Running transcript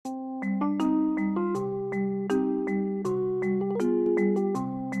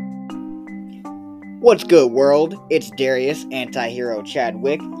What's good, world? It's Darius, anti-hero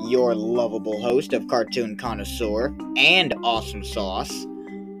Chadwick, your lovable host of Cartoon Connoisseur and Awesome Sauce.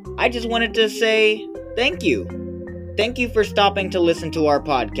 I just wanted to say thank you. Thank you for stopping to listen to our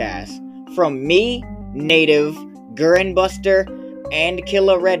podcast. From me, Native, Gurren Buster, and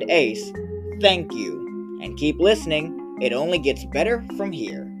Killer Red Ace, thank you. And keep listening, it only gets better from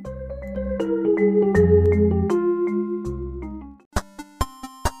here.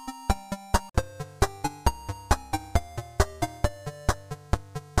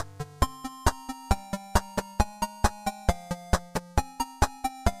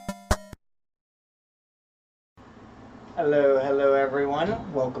 Hello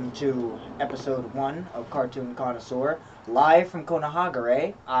everyone. Welcome to episode 1 of Cartoon Connoisseur, live from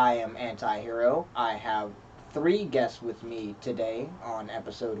Konohagare. I am Anti-Hero. I have 3 guests with me today on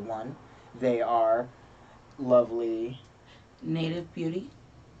episode 1. They are lovely Native Beauty.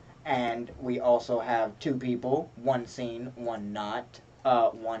 And we also have 2 people, one seen, one not.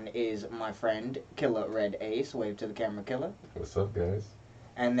 One is my friend, Killer Red Ace. Wave to the camera, Killer. What's up, guys?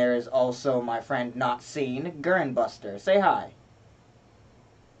 And there is also my friend not seen, Gurren Buster. Say hi.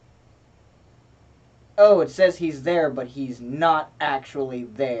 Oh, it says he's there, but he's not actually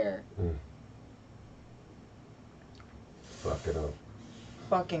there. Fuck it up.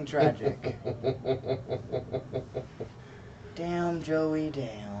 Fucking tragic. Damn, Joey,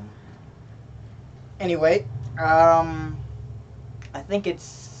 damn. Anyway, I think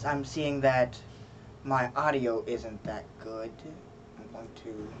I'm seeing that my audio isn't that good. I'm going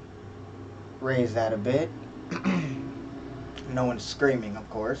to raise that a bit. No one's screaming, of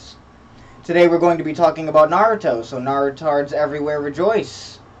course. Today we're going to be talking about Naruto, so Narutards everywhere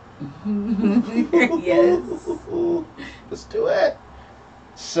rejoice. Yes. Let's do it.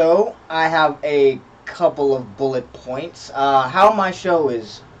 So, I have a couple of bullet points. How my show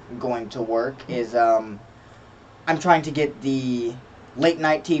is going to work is, I'm trying to get the late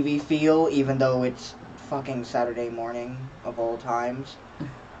night TV feel, even though it's fucking Saturday morning of all times.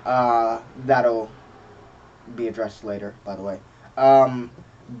 That'll be addressed later, by the way.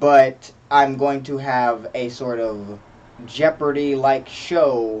 But I'm going to have a sort of Jeopardy-like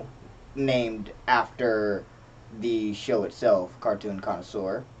show named after the show itself, Cartoon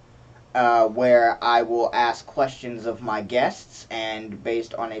Connoisseur, where I will ask questions of my guests, and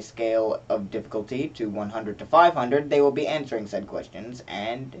based on a scale of difficulty to 100 to 500, they will be answering said questions,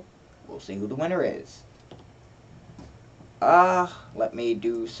 and we'll see who the winner is. Let me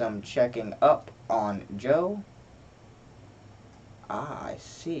do some checking up on Joe. I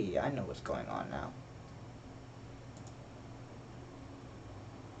see. I know what's going on now.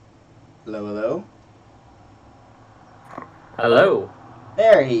 Hello, hello? Hello.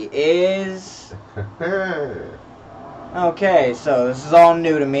 There he is. Okay, so this is all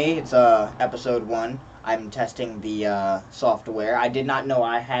new to me. It's episode 1. I'm testing the software. I did not know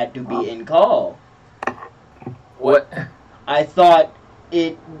I had to be in call. What? I thought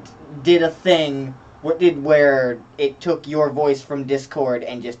it did a thing where it took your voice from Discord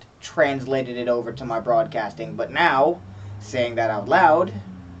and just translated it over to my broadcasting. But now, saying that out loud,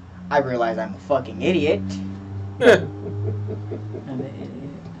 I realize I'm a fucking idiot.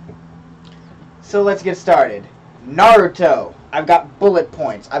 So let's get started. Naruto. I've got bullet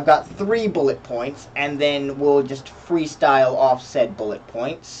points. I've got 3 bullet points, and then we'll just freestyle off said bullet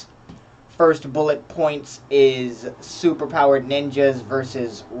points. First bullet points is superpowered ninjas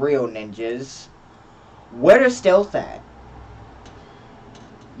versus real ninjas. Where is stealth at?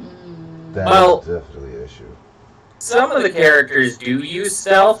 That's definitely an issue. Some of the characters do use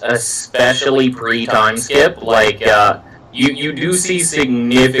stealth, especially pre-time skip. Like, you do see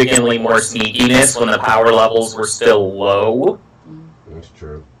significantly more sneakiness when the power levels were still low. That's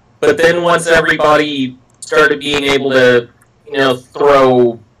true. But then once everybody started being able to,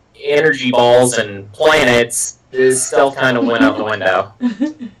 throw energy balls and planets, the stealth kind of went out the window.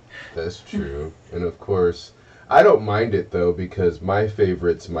 That's true. And of course, I don't mind it though, because my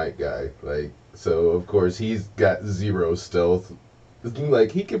favorite's Might Guy. So of course he's got 0 stealth.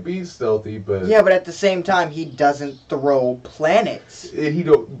 Like, he can be stealthy, but... Yeah, but at the same time, he doesn't throw planets. He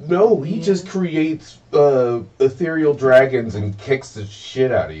just creates ethereal dragons and kicks the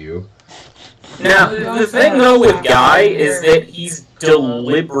shit out of you. Now, the thing, though, with Guy is that he's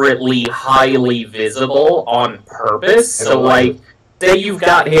deliberately highly visible on purpose. So, like, say you've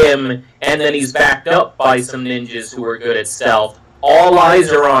got him, and then he's backed up by some ninjas who are good at stealth. All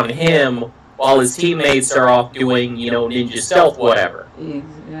eyes are on him, while his teammates are off doing, ninja stealth, whatever.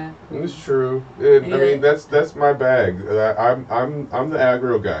 Exactly. It's true. I mean, that's my bag. I'm the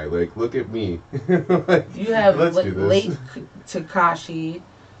aggro guy. Like, look at me. You have let's do this. late Takashi,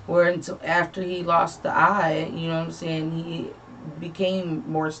 Where until after he lost the eye, you know what I'm saying, he became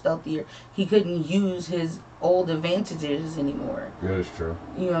more stealthier. He couldn't use his old advantages anymore. That is true.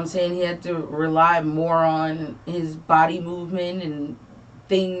 You know what I'm saying? He had to rely more on his body movement and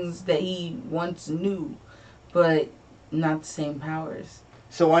things that he once knew, but not the same powers.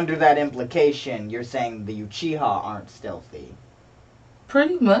 So under that implication, you're saying the Uchiha aren't stealthy.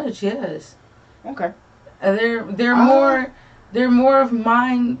 Pretty much, yes. Okay. They're more of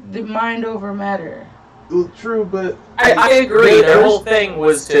mind over matter. Well, true, but I agree. Their whole thing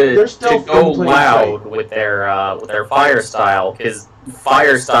was to stealth go in plain loud sight. with their fire style, because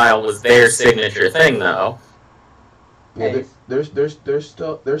fire style was their signature thing, though. Yeah, they're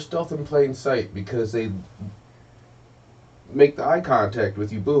stealth in plain sight because they make the eye contact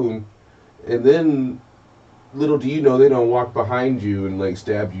with you, boom, and then little do you know they don't walk behind you and like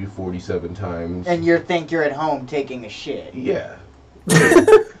stab you 47 times. And you think you're at home taking a shit. Yeah.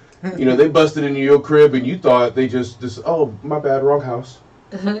 You know, they busted into your crib and you thought they just oh, my bad, wrong house.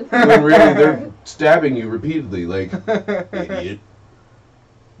 When really they're stabbing you repeatedly, like, idiot.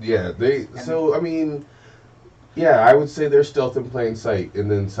 Yeah, so, I mean, yeah, I would say they're stealth in plain sight, and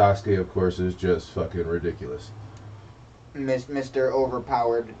then Sasuke, of course, is just fucking ridiculous. Mr.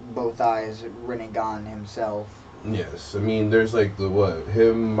 Overpowered, both eyes, Rinnegan himself. Yes, I mean, there's like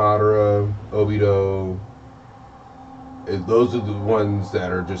him, Madara, Obito. Those are the ones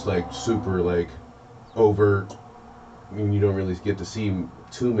that are just like super like overt. I mean, you don't really get to see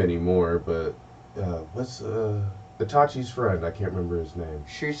too many more, but what's Itachi's friend? I can't remember his name.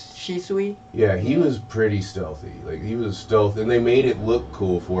 Shisui? Yeah, he was pretty stealthy. Like, he was stealth, and they made it look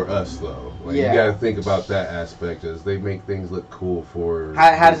cool for us, though. Like, Yeah. you gotta think about that aspect, as they make things look cool for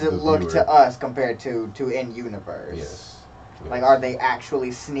How does it the look viewer. to us compared to in-universe? Yes. Like, are they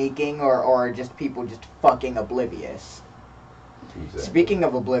actually sneaking, or are just people just fucking oblivious? Exactly. Speaking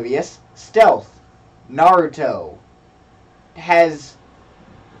of oblivious, stealth. Naruto has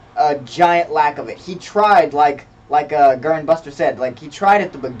a giant lack of it. He tried, like Gurren Buster said, like, he tried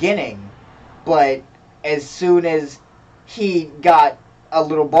at the beginning, but as soon as he got a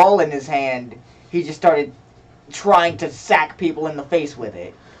little ball in his hand, he just started trying to sack people in the face with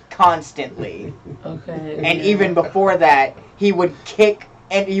it constantly. Okay. And even before that, he would kick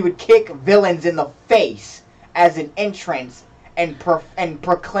villains in the face as an entrance and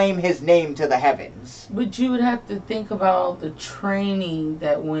proclaim his name to the heavens. But you would have to think about all the training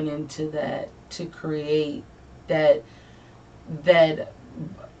that went into that to create that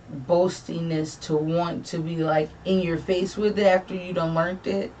boastiness to want to be like in your face with it after you done learned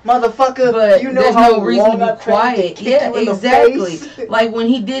it. Motherfucker, But you know there's how no reason long to I be trained quiet. to kick Yeah, you in the exactly. face? Like when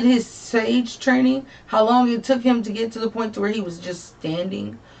he did his sage training, how long it took him to get to the point to where he was just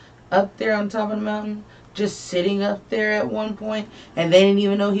standing up there on top of the mountain, just sitting up there at one point, and they didn't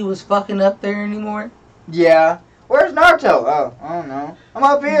even know he was fucking up there anymore. Yeah. Where's Naruto? Oh, I don't know. I'm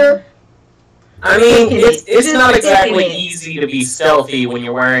up here. I mean, it's Just not exactly thinking it. easy to be stealthy when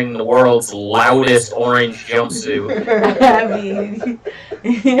you're wearing the world's loudest orange jumpsuit. I mean,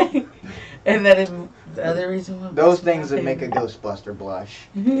 and that is the other reason why. Those things that make a Ghostbuster blush.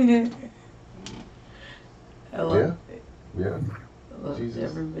 I love Yeah. it. Yeah. I love Jesus.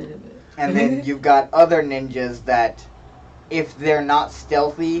 every bit of it. And then you've got other ninjas that, if they're not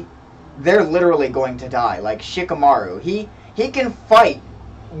stealthy, they're literally going to die. Like Shikamaru. He can fight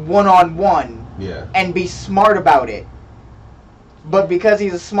one-on-one Yeah. and be smart about it. But because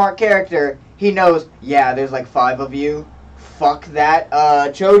he's a smart character, he knows, yeah, there's like 5 of you. Fuck that.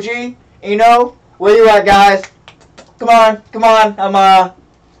 Choji, where you at, guys? Come on. I'm,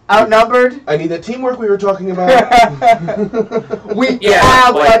 outnumbered. I need that teamwork we were talking about. We Yeah,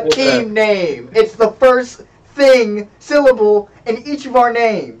 have like a with team name. It's the first syllable in each of our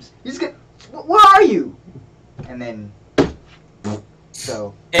names. You just get, where are you? And then,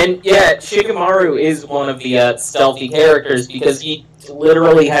 so. And yeah, Shikamaru is one of the stealthy characters because he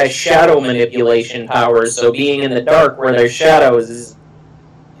literally has shadow manipulation powers, so being in the dark where there's shadows is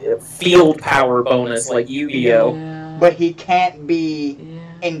a field power bonus like Yu-Gi-Oh! Yeah. But he can't be Yeah.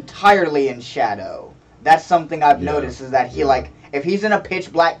 entirely in shadow. That's something I've Yeah. noticed, is that he, Yeah. like, if he's in a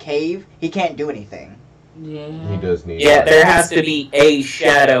pitch black cave, he can't do anything. Yeah. He does need Yeah, there has to be a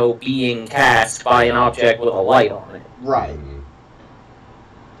shadow being cast by an object with a light on it. Right.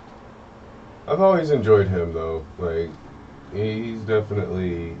 I've always enjoyed him, though. Like, he's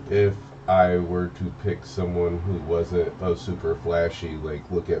definitely, if I were to pick someone who wasn't a super flashy, like,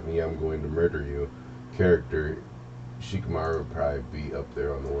 look at me, I'm going to murder you character, Shikamaru would probably be up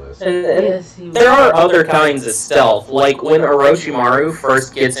there on the list. And Yes, he there are other kinds of stealth, like when Orochimaru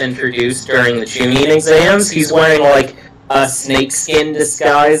first gets introduced during the Chunin exams, he's wearing like a snakeskin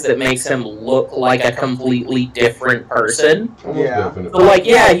disguise that makes him look like a completely different person. Almost Yeah. definitely. So, like,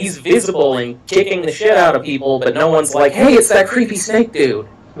 yeah, he's visible and kicking the shit out of people, but no one's like, hey, it's that creepy snake dude.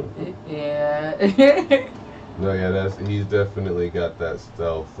 Yeah. No, yeah, he's definitely got that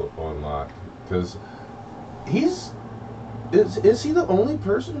stealth on lock. Because is he the only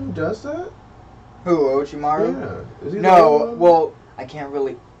person who does that? Who, Orochimaru? Yeah. Is he the only No, one? well, I can't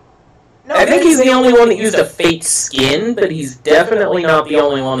really... No, I think he's the only one that used a fake skin, but he's definitely not the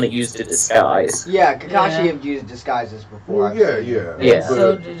only one that used a disguise. Yeah, Kakashi Yeah. have used disguises before. Well, I've yeah, seen. yeah. Yeah.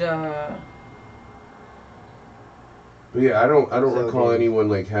 So But, did but yeah, I don't So recall did- anyone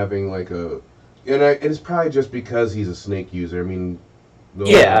like having like a, and it's probably just because he's a snake user. I mean, the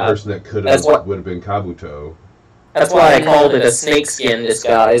only Yeah, person that could that's have what- would have been Kabuto. That's why I called it a snakeskin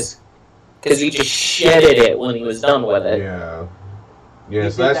disguise. Because he just shedded it when he was done with it. Yeah. He Yeah,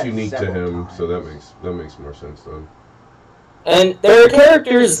 did so that's that unique to several him. So that times. makes more sense then. And there are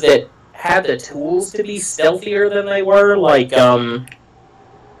characters that had the tools to be stealthier than they were, like,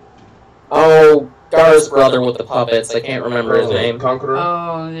 Gar's brother with the puppets, I can't remember his name. Conqueror.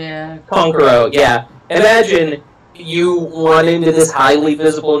 Oh, yeah. Konkuro, yeah. Imagine you run into this highly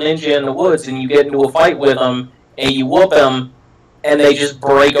visible ninja in the woods and you get into a fight with them and you whoop them and they just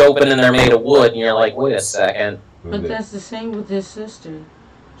break open and they're made of wood and you're like, wait a second. But that's the same with his sister.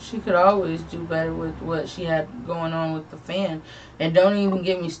 She could always do better with what she had going on with the fan. And don't even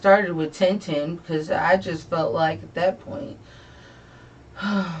get me started with Tintin, because I just felt like at that point...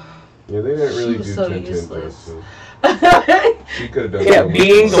 Yeah, they didn't really She was do so Tintin useless. justice. She could have done Yeah, so much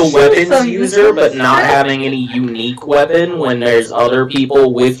being more. the weapons So user but useless. not having any unique weapon when there's other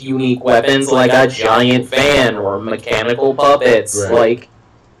people with unique weapons like a giant fan or mechanical puppets. Right. Like,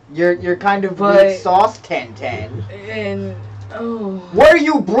 You're kind of But- weak sauce, Ten. And, oh... What are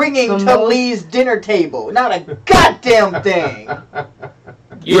you bringing The to most- Lee's dinner table? Not a goddamn thing!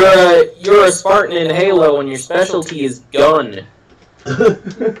 you're a Spartan in Halo and your specialty is gun.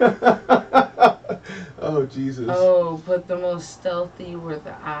 Oh Jesus! Oh, but the most stealthy were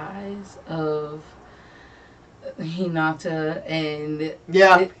the eyes of Hinata and...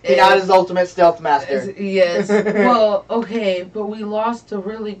 Yeah, Hinata's ultimate stealth master. Yes. Well, okay, but we lost a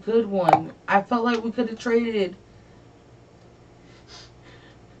really good one. I felt like we could have traded.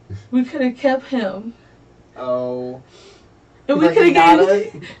 We could have kept him. Oh. And we For could have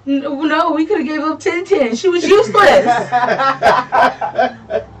Hinata? gave... No, we could have gave up Tintin. She was useless.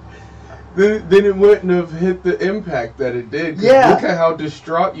 Then it wouldn't have hit the impact that it did. 'Cause Yeah. Look at how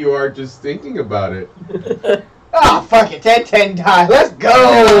distraught you are just thinking about it. Ah, fuck it, Ten died. Let's go!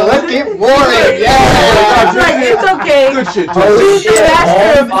 Let's keep warring! It's Yeah! like, it's okay. Good shit, Oh, She's Jason. the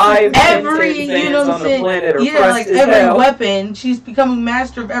master all of five every, Tintin you know fans what on I'm the saying? planet are Yeah, pressed like as every hell. weapon. She's becoming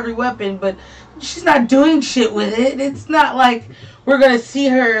master of every weapon, but she's not doing shit with it. It's not like we're gonna see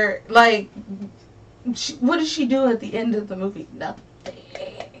her, like, what does she do at the end of the movie? Nothing.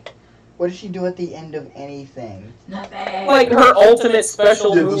 What does she do at the end of anything? Nothing. Like her ultimate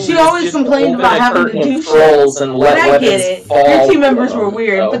special She move. She is always just complained open about a having to curtain do of shit. trolls and let But I weapons get it. fall. Your team members were from them,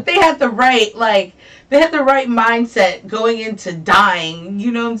 weird, so. but they had the right, like, they had the right mindset going into dying. You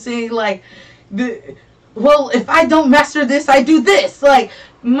know what I'm saying? Like, well, if I don't master this, I do this. Like,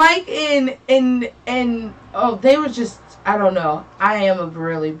 Mike and oh, they were just, I don't know. I am a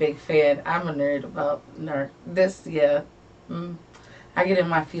really big fan. I'm a nerd about this. Yeah. I get in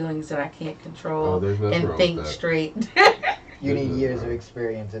my feelings and I can't Oh, control there's nothing and wrong think with that. straight. You need years of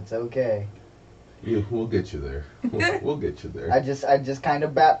experience, it's okay. We'll get you there. We'll get you there. I just kind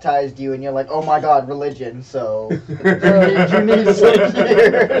of baptized you and you're like, oh my god, religion, so you need some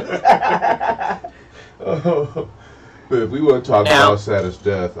years. Oh, but if we want to talk Now- about saddest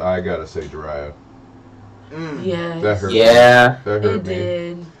death, I gotta say Jiraiya. Yes. That hurt. Yeah. That hurt It me.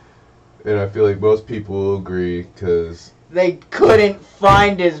 did. And I feel like most people will agree, because, They couldn't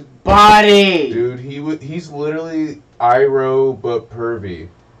find his body. dude, he's literally Iroh but pervy.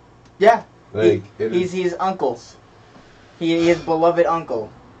 Yeah, Like, it he's is- his uncle's. His beloved uncle.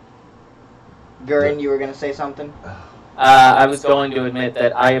 Gurin, you were gonna say something? I was going to admit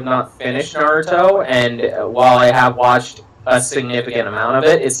that I have not finished Naruto, and while I have watched a significant amount of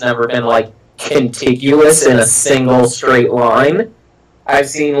it, it's never been, like, contiguous in a single straight line. I've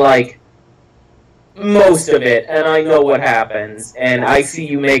seen, like, most of it, and I know what happens, and I see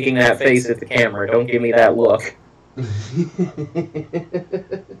you making that face at the camera. Don't give me that look.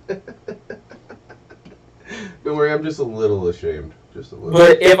 Don't worry, I'm just a little ashamed. Just a little.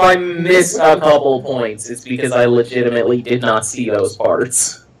 But if I miss a couple points, it's because I legitimately did not see those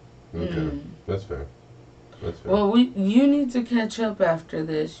parts. Okay, that's fair. That's fair. Well, you need to catch up after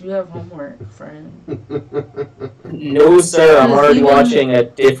this. You have homework, friend. No, sir, I'm Because already even- watching a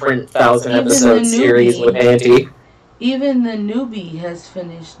different 1,000 even the episode series newbie- with Auntie. Even the newbie has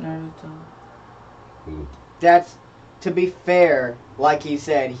finished Naruto. That's, to be fair, like he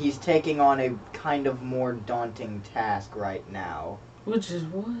said, he's taking on a kind of more daunting task right now. Which is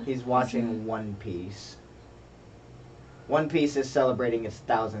what? He's watching One Piece. One Piece is celebrating its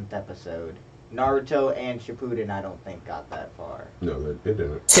 1,000th episode. Naruto and Shippuden, I don't think, got that far. No, they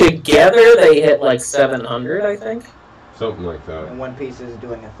didn't. Together, they hit like 700, I think. Something like that. And One Piece is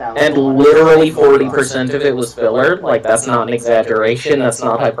doing 1,000. And literally 40% of it was filler. Like, that's not an exaggeration, that's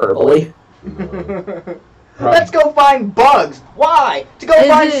not hyperbole. No. Let's go find bugs. Why? To go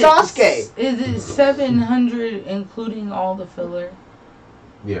find Sasuke. Is it 700 including all the filler?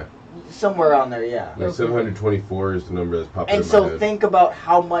 Yeah. Somewhere on there, yeah. Like 724 is the number that's popping And in my so head. think about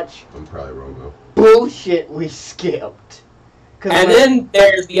how much I'm probably wrong though. bullshit we skipped. And then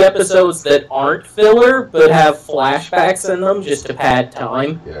there's the episodes that aren't filler, but have flashbacks in them just to pad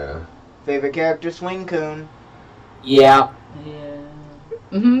time. Yeah. Favorite character, Swing Kun. Yeah, Yeah.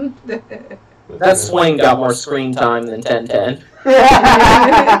 Mm-hmm. that swing got more screen time than 1010.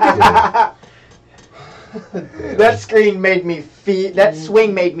 That screen made me feel. That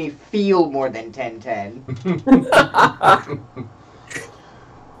swing made me feel more than 1010.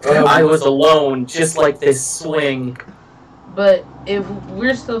 I was alone, just like this swing. But if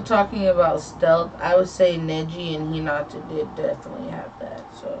we're still talking about stealth, I would say Neji and Hinata did definitely have that.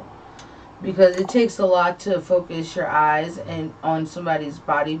 So, because it takes a lot to focus your eyes and on somebody's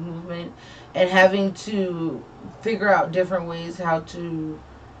body movement, and having to figure out different ways how to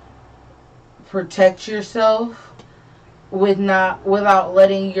protect yourself without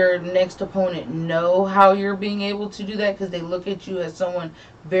letting your next opponent know how you're being able to do that, because they look at you as someone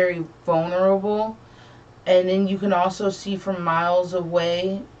very vulnerable. And then you can also see from miles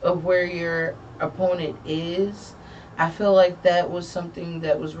away of where your opponent is. I feel like that was something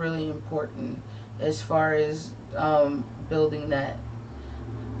that was really important as far as building that.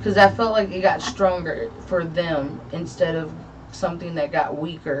 Because I felt like it got stronger for them instead of something that got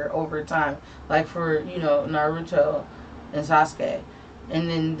weaker over time. Like for, Naruto and Sasuke. And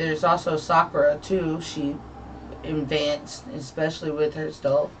then there's also Sakura too. She advanced, especially with her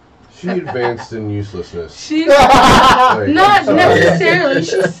stealth. She advanced in uselessness. She Like, not sorry. necessarily.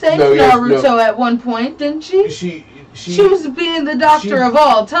 She saved No, yes, Naruto no. at one point, didn't she? She was being the doctor she- of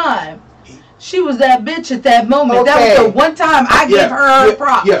all time. She was that bitch at that moment. That Okay. was the one time I give her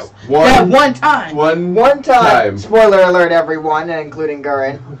props. Yeah, That one time. One time, spoiler alert everyone, including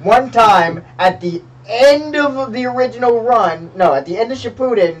Gurren, one time at the end of the original run, no, at the end of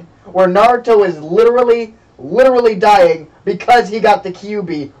Shippuden, where Naruto is literally dying because he got the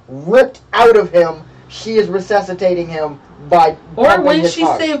QB ripped out of him, she is resuscitating him by Or pumping when his she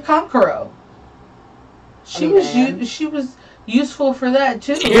heart. saved Kankuro. She was useful for that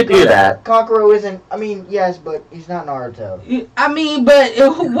too. She did do that. Kankuro isn't, yes, but he's not Naruto.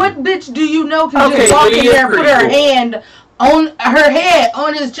 But what bitch do you know can Okay, just walk but in he is there and put pretty her cool. hand on her head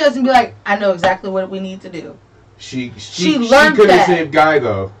on his chest and be like, I know exactly what we need to do. She learned couldn't that. save Guy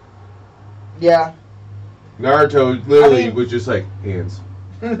though. Yeah. Naruto literally was just like hands.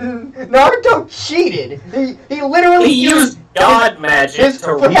 Naruto cheated. He literally He used God magic his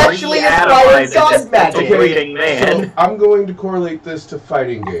to freshly inspired re-atomize God a magic. disintegrating man. So I'm going to correlate this to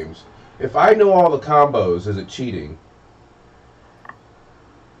fighting games. If I know all the combos, is it cheating?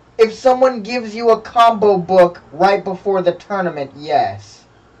 If someone gives you a combo book right before the tournament, yes.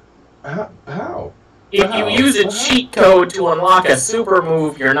 How? If you use a cheat code to unlock a super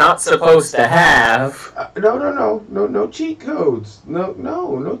move you're not supposed to have, No cheat codes.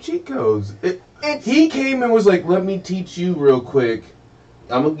 No cheat codes. He came and was like, let me teach you real quick.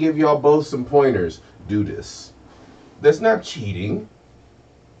 I'm going to give y'all both some pointers. Do this. That's not cheating.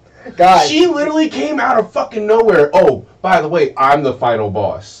 Guys, She literally came out of fucking nowhere. Oh, by the way, I'm the final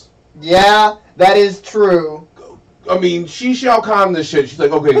boss. yeah, that is true. I mean, she Shao Kahn this shit. She's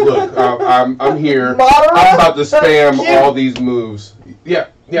like, okay, look, I'm here. Madara? I'm about to spam Yeah. all these moves. Yeah.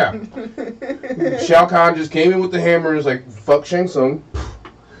 Shao Kahn just came in with the hammer and was like, fuck Shang Tsung.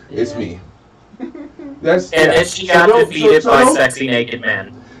 It's me. That's and then she got defeated by sexy naked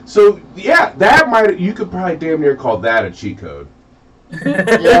men. So yeah, you could probably damn near call that a cheat code.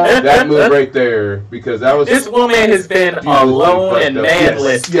 Yeah. That move right there, because that was This woman has been alone and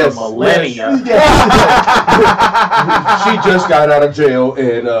manless for millennia. She just got out of jail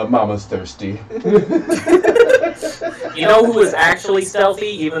and Mama's thirsty. You know who was actually stealthy,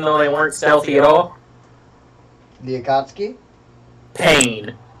 even though they weren't stealthy at all? The Akatsuki?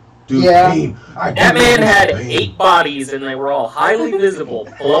 Pain. dude, Yeah. pain. That man had 8 bodies, and they were all highly visible,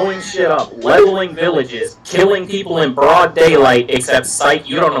 blowing shit up, leveling villages, killing people in broad daylight, except Psych,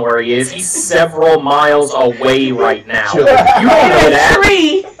 you don't know where he is. He's several miles away right now. You don't know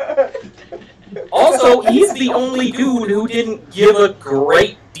that. Also, he's the only dude who didn't give a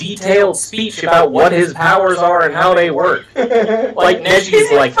great detailed speech about what his powers are and how they work. Like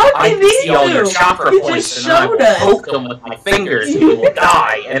Neji's like, I can see all your chakra points and I will poke them with my fingers and you will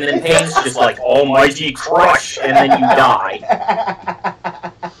die. And then Pain's just like, almighty crush, and then you die.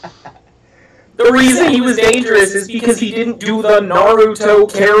 The reason he was dangerous is because he didn't do the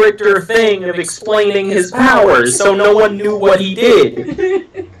Naruto character thing of explaining his powers, so no one knew what he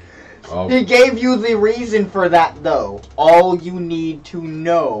did. He gave you the reason for that, though. All you need to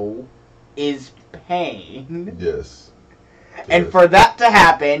know is pain. Yes. And for that to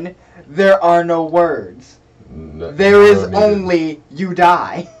happen, there are no words. There is only you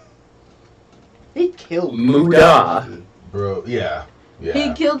die. He killed Muda. Bro, yeah.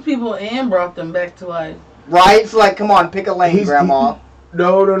 He killed people and brought them back to life. Right? It's like, come on, pick a lane, Grandma.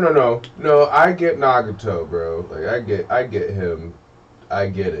 No, I get Nagato, bro. Like, I get him. I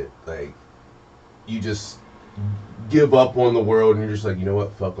get it. Like, you just give up on the world and you're just like, you know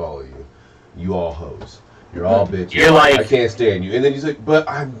what? Fuck all of you. You all hoes. You're all bitches. You're like, I can't stand you. And then he's like, but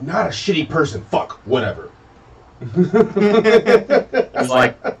I'm not a shitty person. Fuck. Whatever. He's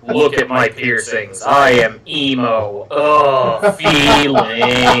like, look at my piercings. I am emo. Ugh,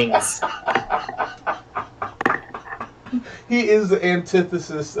 feelings. He is the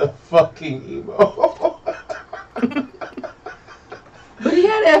antithesis of fucking emo. But he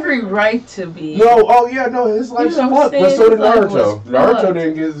had every right to be. No, his life's fucked. But so did Naruto. Naruto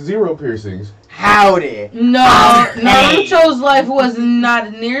didn't get 0 piercings. Howdy. No, Naruto's life was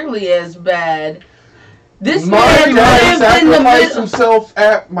not nearly as bad. This man dad lived in the sacrificed middle. himself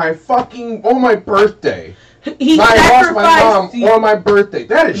at my birthday. He I lost my sacrificed mom on my birthday.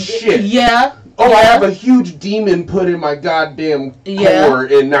 That is shit. Yeah. Oh, I have a huge demon put in my goddamn core,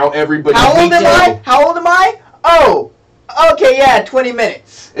 and now everybody How old hates am I? me. How old am I? Oh, okay, yeah, 20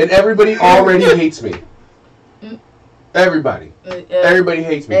 minutes. And everybody already hates me. Everybody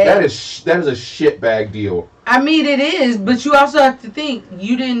hates me. That is a shitbag deal. I mean, it is, but you also have to think,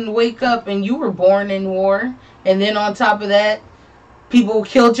 you didn't wake up and you were born in war, and then on top of that, people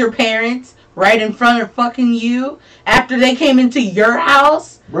killed your parents right in front of fucking you after they came into your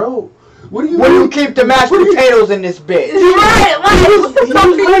house. Bro, what do you Where do you keep the mashed potatoes in this bitch? Right, He was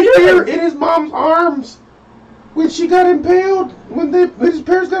right there in his mom's arms when she got impaled. When his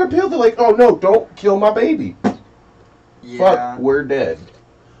parents got impaled, they're like, "Oh no, don't kill my baby." Yeah. Fuck, we're dead.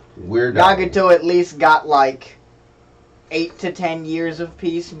 We're dead. Nagato at least got like 8 to 10 years of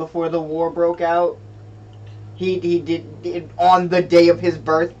peace before the war broke out. He did on the day of his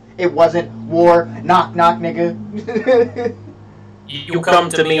birth. It wasn't war. Knock knock, nigga. You come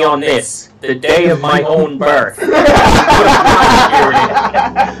to me on this, the day of my own birth. I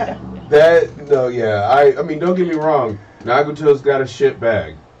mean, don't get me wrong. Nagato's got a shit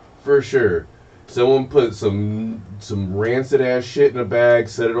bag, for sure. Someone put some rancid ass shit in a bag,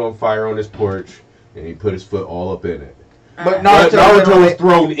 set it on fire on his porch, and he put his foot all up in it. But Naruto was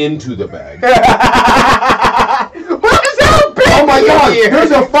thrown into the bag. What is that big? Oh my god,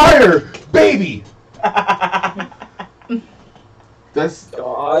 there's a fire! Baby! That's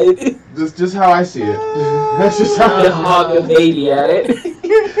just how I see it. That's just how I hug a baby at it.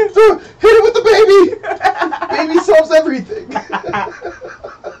 So, hit it with the baby! Baby solves everything.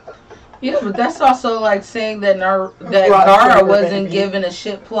 Yeah, but that's also like saying that Gaara wasn't given a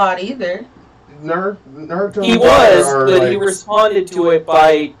shit plot either. Naruto. He was, but he responded to it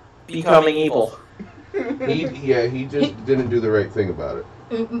by becoming evil. He just didn't do the right thing about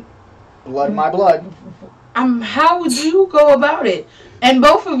it. Blood my blood. How would you go about it? And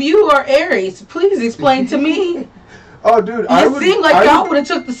both of you are Aries. Please explain to me. Oh, dude, It seemed like y'all would have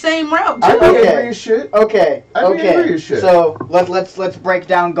took the same route too. I'd be angry as shit. Okay. Angry as shit. So let's break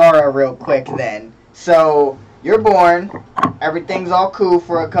down Gaara real quick then. So you're born, everything's all cool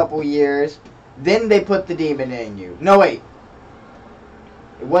for a couple years, then they put the demon in you. No wait.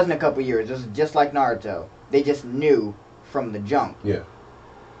 It wasn't a couple years. It was just like Naruto. They just knew from the jump. Yeah.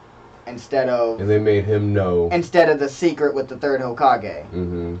 And they made him know. Instead of the secret with the third Hokage.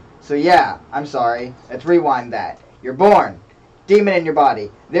 Mm-hmm. So yeah, I'm sorry. Let's rewind that. You're born. Demon in your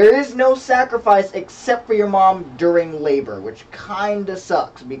body. There is no sacrifice except for your mom during labor, which kinda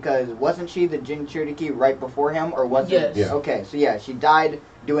sucks because wasn't she the Jinchuriki right before him, or was Yes. it? Yeah. Okay, so yeah, she died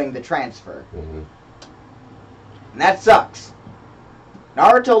doing the transfer. Mm-hmm. And that sucks.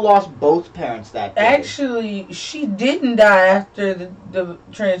 Naruto lost both parents that day. Actually, she didn't die after the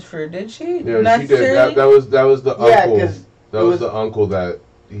transfer, did she? Yeah, she did. That was the uncle. Yeah, because that was the uncle that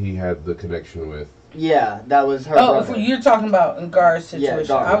he had the connection with. Yeah, that was her. Oh, brother. You're talking about in Gaara's situation.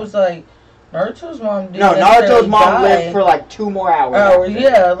 Yeah, Gaara. I was like, Naruto's mom didn't. No, Naruto's mom lived for like 2 more hours. Oh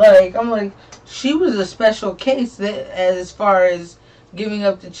yeah, I'm like, she was a special case that as far as giving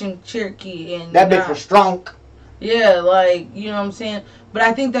up the Cherokee and that bitch was strong. Yeah, like, you know what I'm saying? But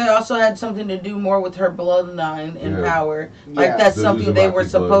I think that also had something to do more with her bloodline and power. Like, that's something they were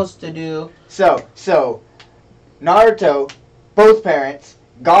supposed to do. So, Naruto, both parents,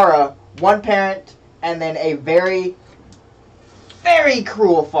 Gaara, one parent, and then a very, very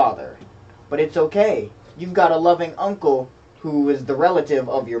cruel father. But it's okay. You've got a loving uncle who is the relative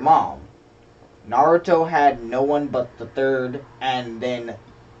of your mom. Naruto had no one but the third, and then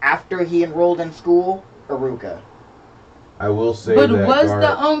after he enrolled in school, Iruka. I will say but that was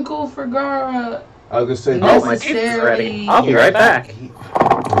the uncle for Gaara? I was gonna say oh, my pizza's ready. I'll be right back.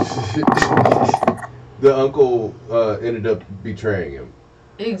 The uncle ended up betraying him.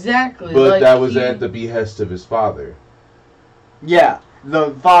 Exactly. But that was at the behest of his father. Yeah,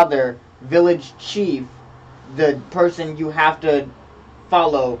 the father, village chief, the person you have to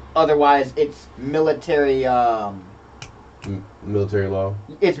follow, otherwise it's military. Military law.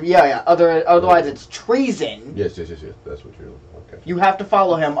 It's otherwise it's treason. Yes. That's what you're. Okay. You have to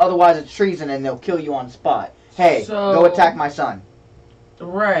follow him, otherwise it's treason, and they'll kill you on spot. Hey, go attack my son.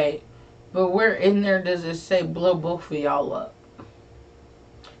 Right, but where in there does it say blow both of y'all up?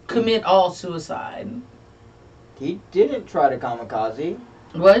 Commit all suicide. He didn't try to kamikaze.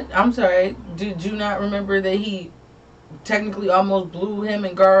 What? I'm sorry. Did you not remember that he technically almost blew him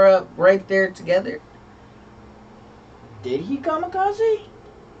and Gaara up right there together? Did he kamikaze?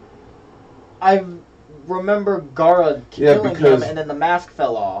 I remember Gaara killing him, and then the mask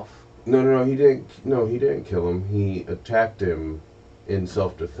fell off. No, he didn't. No, he didn't kill him. He attacked him in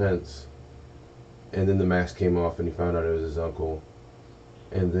self-defense, and then the mask came off, and he found out it was his uncle.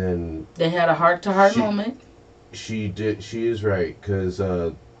 And then they had a heart-to-heart moment. She did. She is right, because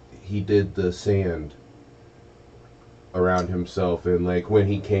he did the sand around himself, and like when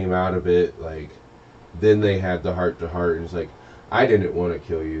he came out of it, like then they had the heart-to-heart, and it's like, I didn't want to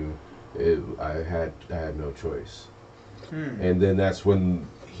kill you. I had no choice. And then that's when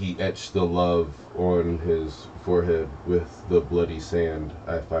he etched the love on his forehead with the bloody sand,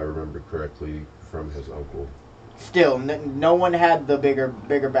 if I remember correctly, from his uncle. Still, no one had the bigger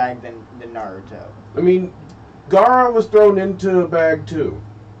bag than Naruto. I mean, Gaara was thrown into a bag too.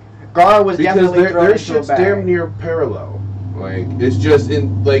 Gaara was definitely thrown into a bag. Their shit's damn near parallel. Like, it's just,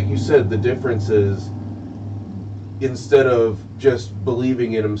 like you said, the difference is, instead of just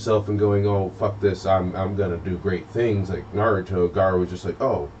believing in himself and going, oh, fuck this, I'm gonna do great things, like Naruto, Gaara was just like,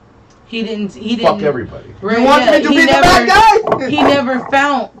 oh, he didn't fuck everybody. Right, you want me to be the bad guy? He never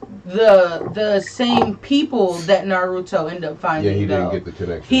found the same people that Naruto ended up finding. Yeah, he didn't get the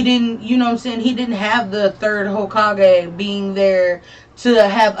connection. He didn't, you know what I'm saying? He didn't have the third Hokage being there to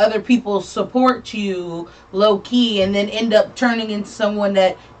have other people support you low key and then end up turning into someone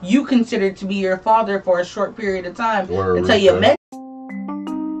that you considered to be your father for a short period of time until you met.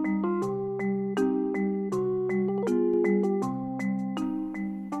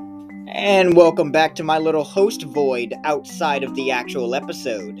 And welcome back to my little host void outside of the actual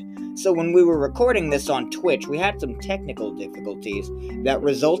episode. So when we were recording this on Twitch, we had some technical difficulties that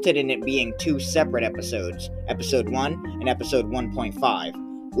resulted in it being 2 separate episodes, episode 1 and episode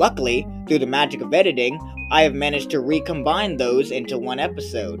 1.5. Luckily, through the magic of editing, I have managed to recombine those into one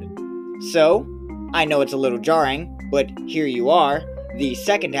episode. So, I know it's a little jarring, but here you are, the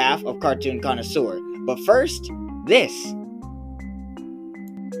second half of Cartoon Connoisseur. But first, this.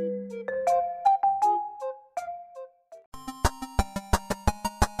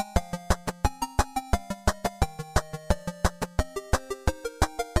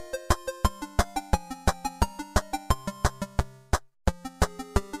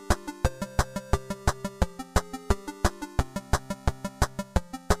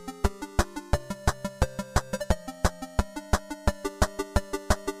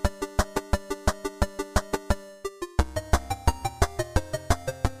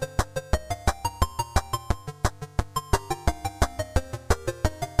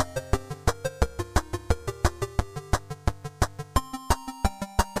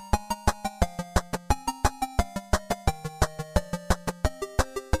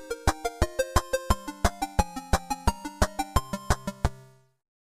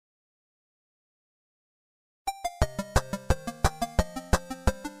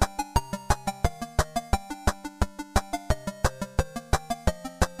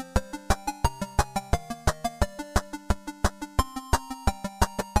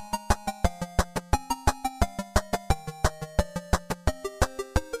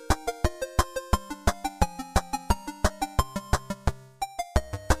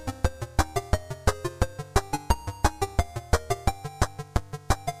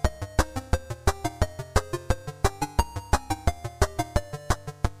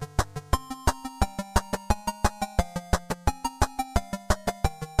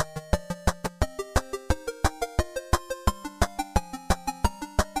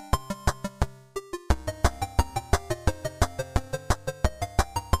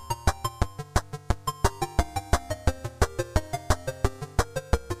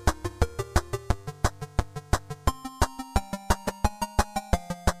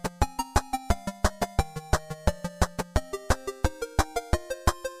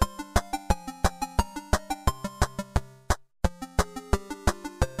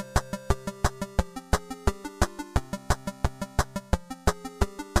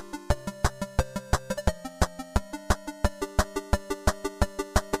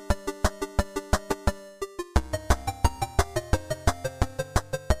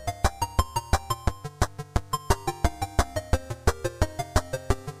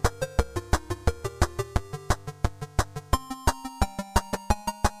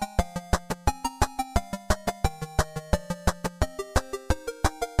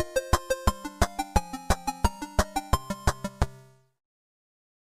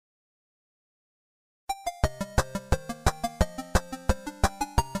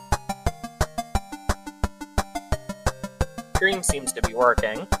 stream seems to be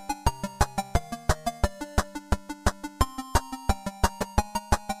working.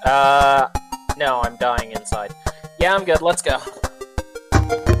 No, I'm dying inside. Yeah, I'm good. Let's go.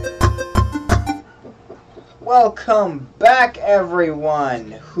 Welcome back,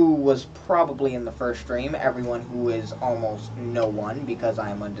 everyone who was probably in the first stream. Everyone who is almost no one, because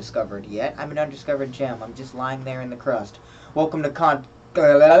I am undiscovered yet. I'm an undiscovered gem. I'm just lying there in the crust. Welcome to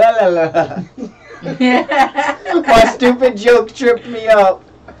My stupid joke tripped me up.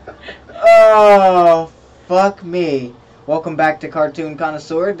 Oh, fuck me. Welcome back to Cartoon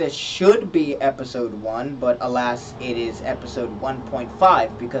Connoisseur. This should be episode 1, but alas, it is episode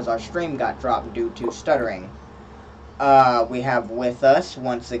 1.5 because our stream got dropped due to stuttering. We have with us,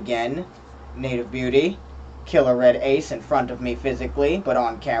 once again, Native Beauty, Killer Red Ace in front of me physically, but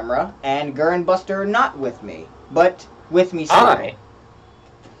on camera, and Gurren Buster not with me, but with me still. Hi.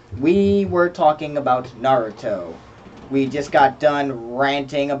 We were talking about Naruto. We just got done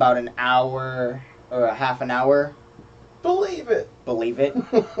ranting about an hour, or a half an hour. Believe it. Believe it.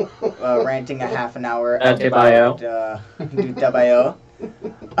 Ranting a half an hour Tabayo. Tabayo.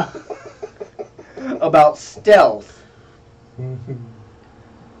 About stealth.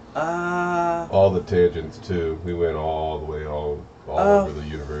 All the tangents too. We went all the way all over the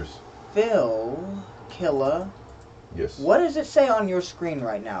universe. Phil, Killa. Yes. What does it say on your screen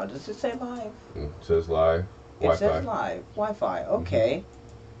right now? Does it say live? It says live. It Wi-Fi. says live. Wi-Fi. Okay.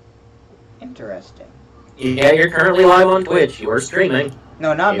 Interesting. Yeah, you're currently live on Twitch. You are streaming.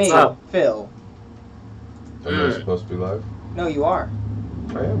 No, not It's me. up. Phil. Am I supposed to be live? No, you are.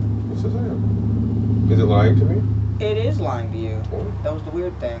 I am. It says I am. Is it lying to me? It is lying to you. Oh. That was the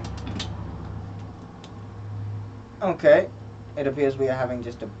weird thing. Okay. It appears we are having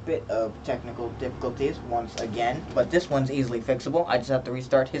just a bit of technical difficulties once again, but this one's easily fixable. I just have to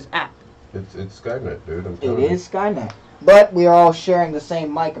restart his app. It's Skynet, dude. I'm It telling you. is Skynet. But we are all sharing the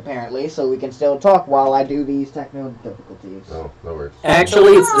same mic apparently, so we can still talk while I do these technical difficulties. Oh, that works.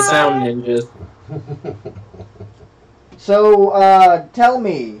 Actually, it's the Sound Ninjas. So, tell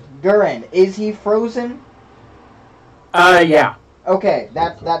me, Gurren, is he frozen? Yeah. Okay,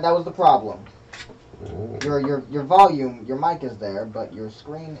 that was the problem. Oh. Your volume, your mic is there, but your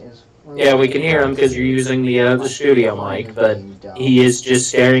screen is frozen. Yeah, we can hear him because you're using the studio mic, but he is just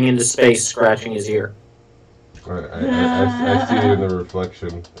staring into space, scratching his ear. I see it in the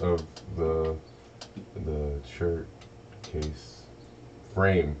reflection of the shirt case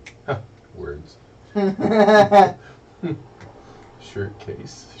frame. Words. Shirt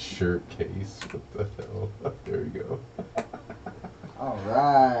case. What the hell? There you go. All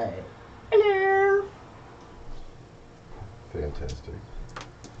right. Hello. Fantastic.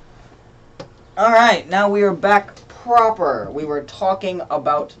 All right, now we are back proper. We were talking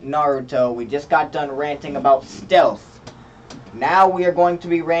about Naruto. We just got done ranting about stealth. Now we are going to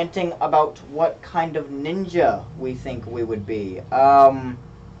be ranting about what kind of ninja we think we would be.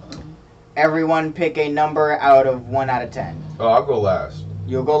 Everyone pick a number out of 1 out of 10. Oh, I'll go last.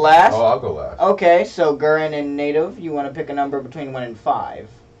 You'll go last? Oh, I'll go last. Okay, so Gurren and Native, you want to pick a number between 1 and 5.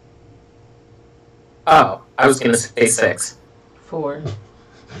 Oh, I was gonna say 6. 4.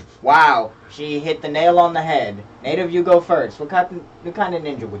 Wow, she hit the nail on the head. Native, you go first. What kind of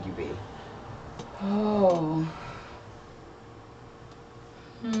ninja would you be? Oh.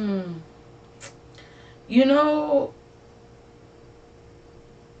 You know,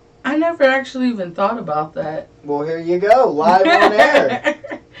 I never actually even thought about that. Well, here you go, live on air.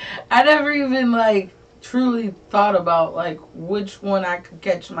 I never even, truly thought about, which one I could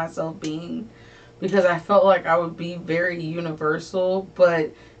catch myself being. Because I felt like I would be very universal,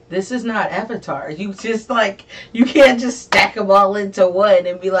 but this is not Avatar. You just, you can't just stack them all into one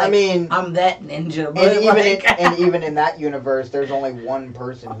and be like, I mean, I'm that ninja. And But even in that universe, there's only one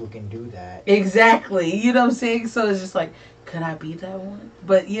person who can do that. Exactly. You know what I'm saying? So it's just could I be that one?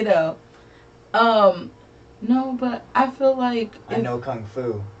 But, no, but I feel like... I know Kung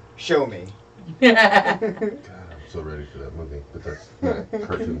Fu. Show me. God, I'm so ready for that movie. But that's not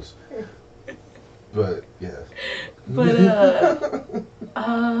cartoons. But, yeah. But,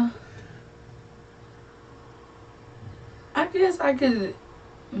 I guess I could...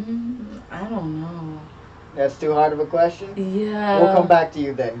 I don't know. That's too hard of a question? Yeah. We'll come back to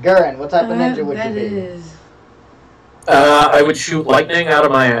you then. Gurren, what type of ninja would you That be? is... I would shoot lightning out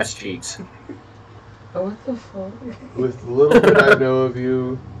of my ass cheeks. What the fuck? With the little bit I know of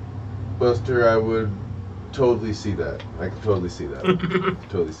you, Buster, I would totally see that. I could totally see that.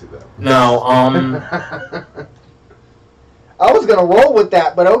 Totally see that. No, I was gonna roll with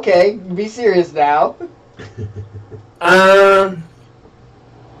that, but okay, be serious now.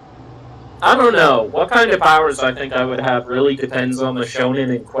 I don't know. What kind of powers I think I would have really depends on the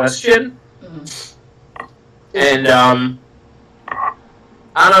shonen in question. And, I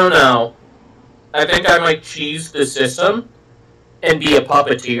don't know. I think I might cheese the system and be a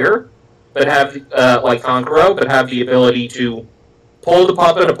puppeteer, but have, like Kankuro, but have the ability to pull the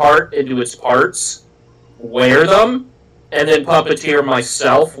puppet apart into its parts, wear them, and then puppeteer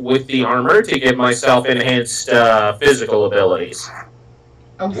myself with the armor to give myself enhanced physical abilities.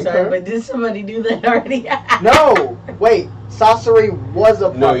 I'm sorry, but did somebody do that already? No! Wait, Sasori was a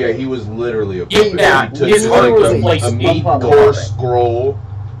puppet. No, yeah, he was literally a puppet. Yeah, he took his heart was placed a meat puppet. core scroll,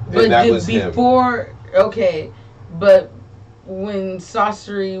 But and that was before, okay, but when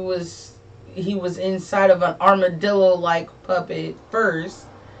Sasori was, he was inside of an armadillo-like puppet first,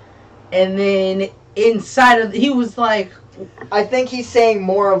 and then inside of, he was like... I think he's saying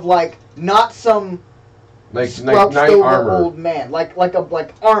more of like, not some... like slouched knight over armor. old man, like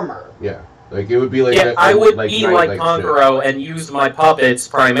armor. Yeah, like it would be like. Yeah, I would like be like Kankuro and use my puppets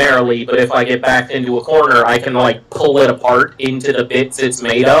primarily, but if I get backed into a corner, I can like pull it apart into the bits it's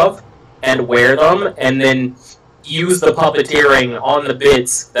made of and wear them, and then use the puppeteering on the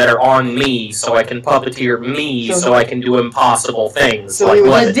bits that are on me, so I can puppeteer me, so I can do impossible things. So like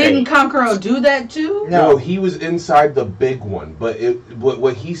But didn't Kankuro do that too? No, he was inside the big one, but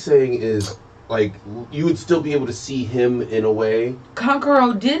what he's saying is. Like, you would still be able to see him in a way.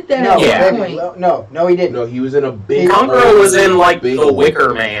 Kankuro did that No, at one point. no, he didn't. No, he was in a big... Kankuro was in, like, big the one.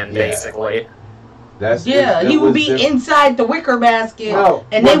 Wicker Man, Yeah. basically. He would be inside the wicker basket,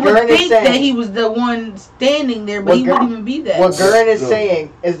 and they would think that he was the one standing there, but he wouldn't even be that. What Gurren is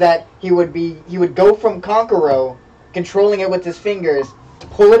saying is that he would go from Kankuro, controlling it with his fingers,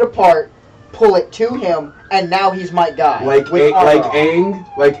 pull it apart, pull it to him, and now he's my guy. Like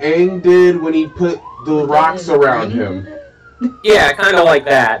Aang did when he put the rocks around him. Yeah, kind of like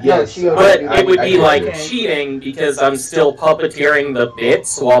that. Yes, but it would be like Okay. cheating because I'm still puppeteering the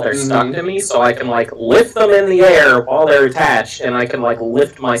bits while they're stuck to me, so I can like lift them in the air while they're attached, and I can like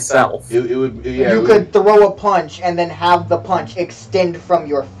lift myself. You could throw a punch and then have the punch extend from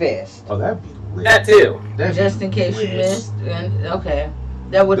your fist. Oh, that'd be lit. That too. Just in case you missed. And, okay,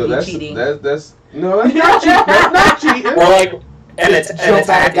 that would be cheating. That's not cheating. That's not cheating. Or like an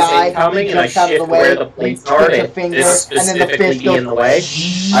attack is incoming, and I shift where the plates are to specifically be in the way. I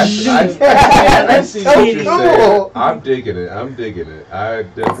see so what you're cool. saying. I'm digging it. I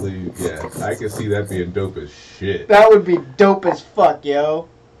definitely, I can see that being dope as shit. That would be dope as fuck, yo.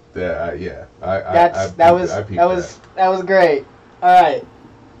 Yeah. That was great. All right,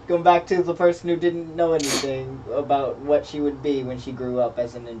 going back to the person who didn't know anything about what she would be when she grew up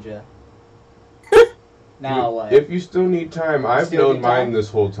as a ninja. Now what? If you still need time, I've known mine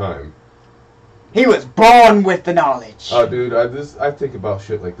this whole time. He was born with the knowledge. Oh, dude, I think about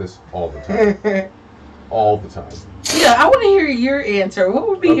shit like this all the time. All the time. Yeah, I want to hear your answer. What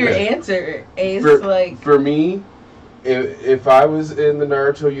would be your answer, Ace? For me, if I was in the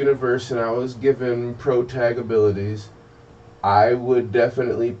Naruto universe and I was given pro tag abilities, I would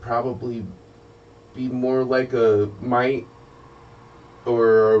definitely probably be more like a Might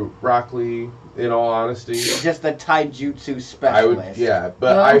or a Rock Lee, in all honesty. Just a taijutsu specialist.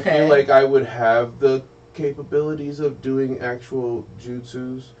 But I feel like I would have the capabilities of doing actual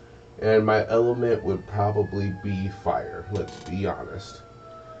jutsus, and my element would probably be fire, let's be honest.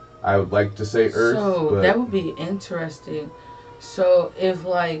 I would like to say earth, but that would be interesting. So if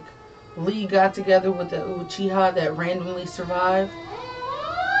like Lee got together with the Uchiha that randomly survived,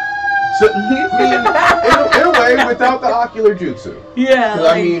 so, in a way, without the ocular jutsu. Yeah,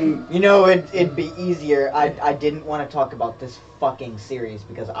 like, I mean, you know, it'd be easier. I didn't want to talk about this fucking series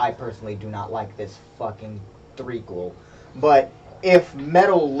because I personally do not like this fucking threequel. But if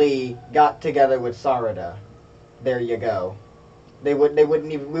Metal Lee got together with Sarada, there you go. We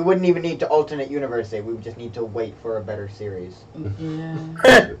wouldn't even need to alternate universe it. We would just need to wait for a better series.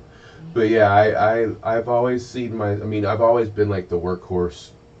 Yeah. But yeah, I've always seen I've always been like the workhorse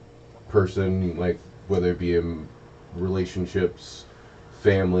person, like whether it be in relationships,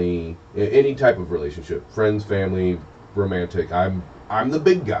 family, any type of relationship, friends, family, romantic. I'm the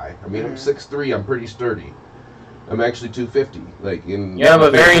big guy. I mean, I'm 6'3", I'm pretty sturdy. I'm actually 250. Like in. You have a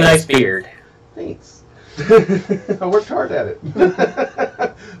very nice beard. Thanks. I worked hard at it.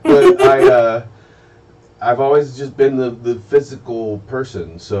 But I've always just been the physical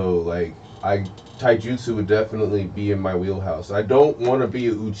person, so like taijutsu would definitely be in my wheelhouse. I don't want to be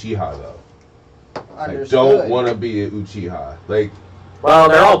a Uchiha though. Understood. I don't want to be a Uchiha. Like, well,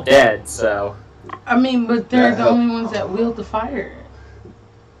 they're all dead, so. I mean, but they're the only ones that wield the fire.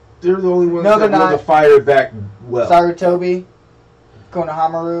 They're the only ones that wield the fire that well. Sarutobi.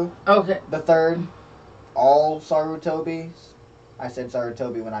 Konohamaru, Okay. the third, all Sarutobis. I said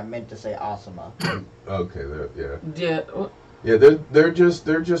Sarutobi when I meant to say Asuma. Okay, yeah. Yeah. Yeah, they're just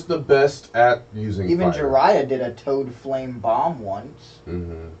the best at using Even fire. Jiraiya did a Toad Flame Bomb once.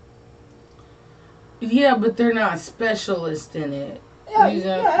 Mm-hmm. Yeah, but they're not specialists in it. Yeah, You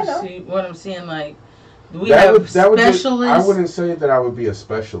I know. See what I'm saying? Like, we have specialists. I wouldn't say that I would be a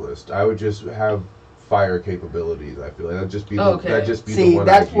specialist. I would just have fire capabilities. I feel like that'd just be See, the one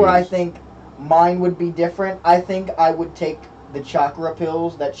that's I'd where I use. think mine would be different. I think I would take the chakra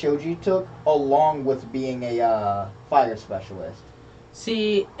pills that Shoji took along with being a fire specialist.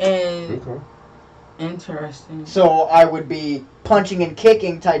 See, and Okay. interesting. So I would be punching and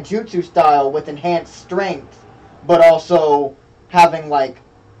kicking taijutsu style with enhanced strength, but also having like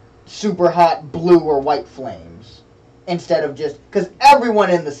super hot blue or white flames instead of just because everyone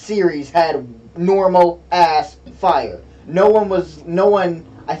in the series had normal ass fire. No one.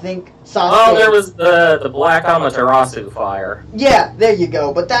 I think Sasuke. Oh, there was the Black Amaterasu fire. Yeah, there you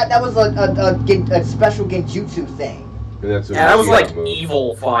go. But that was a special genjutsu thing. And that's Yeah, that was like move.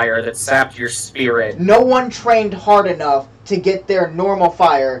 evil fire that sapped your spirit. No one trained hard enough to get their normal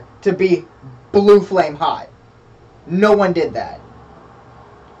fire to be blue flame hot. No one did that.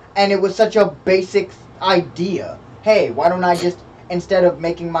 And it was such a basic idea. Hey, why don't I just, instead of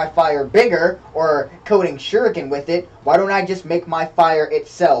making my fire bigger or coating shuriken with it, why don't I just make my fire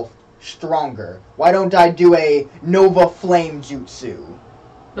itself stronger? Why don't I do a Nova Flame Jutsu?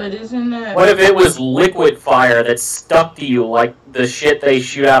 But isn't that... What if it was liquid fire that stuck to you like the shit they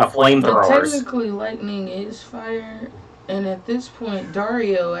shoot out of But flamethrowers? technically, lightning is fire. And at this point,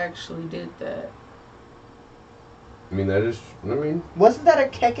 Dario actually did that. I mean, that is. I mean, Wasn't that a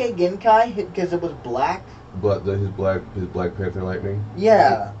Kekkei Genkai because it was black? his Black Panther lightning.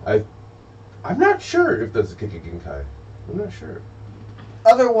 Yeah. I'm not sure if that's a Kikigenkai. I'm not sure.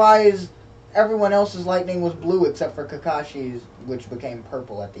 Otherwise, everyone else's lightning was blue except for Kakashi's, which became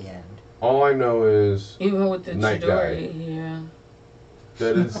purple at the end. All I know is Even with the Night Chidori, yeah.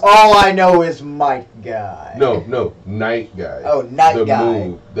 that is All I know is Might Guy. no Night Guy. Oh, Night the Guy.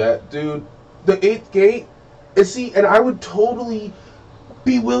 move that dude, the 8th gate. And see, and I would totally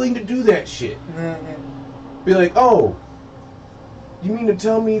be willing to do that shit. Be like, oh, you mean to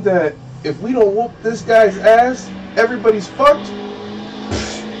tell me that if we don't whoop this guy's ass, everybody's fucked?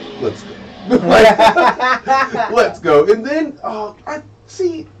 Let's go. Let's go. And then, I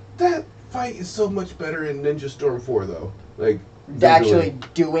see that fight is so much better in Ninja Storm 4, though. Like Actually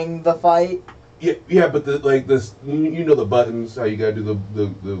doing the fight? yeah, but this, you know the buttons, how you gotta do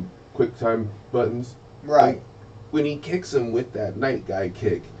the quick time buttons. Right. When he kicks him with that Night Guy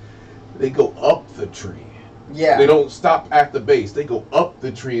kick, they go up the tree. Yeah. They don't stop at the base. They go up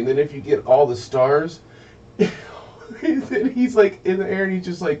the tree, and then if you get all the stars, then he's like in the air, and he's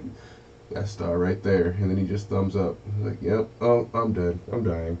just like, that star right there, and then he just thumbs up. He's like, yep, oh, I'm dead. I'm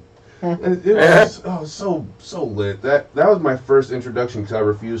dying. And it was so lit. That was my first introduction because I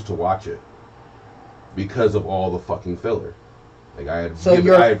refused to watch it because of all the fucking filler. Like I had. So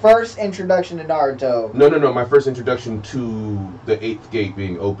first introduction to Naruto. No. My first introduction to the 8th gate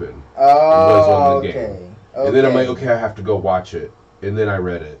being open. Oh, was on the okay. game. And then I'm like, okay, I have to go watch it. And then I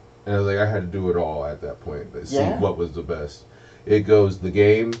read it. And I was like, I had to do it all at that point. See what was the best. It goes the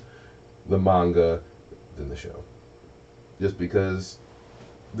game, the manga, then the show. Just because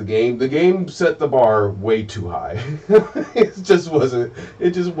the game set the bar way too high. It just wasn't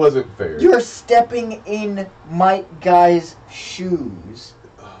fair. You're stepping in Might Guy's shoes.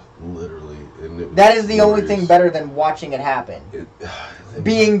 Literally. And it was That is the only glorious. thing better than watching it happen. It,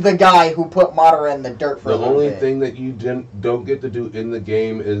 Being the guy who put Madara in the dirt for the a little only bit. thing that you don't get to do in the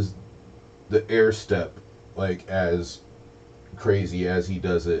game is the air step, like as crazy as he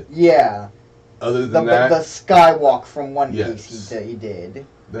does it. Yeah. Other The than that, skywalk from One Yes. Piece he did.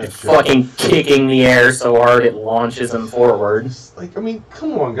 that It's shit- fucking kicking the air so hard it launches him forward. It's like, I mean,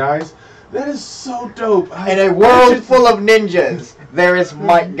 come on, guys. That is so dope. In a world full of ninjas, there is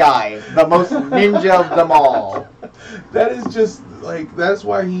Might Guy, the most ninja of them all. That is just, like, that's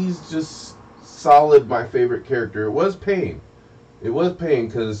why he's just solid my favorite character. It was Pain. It was Pain,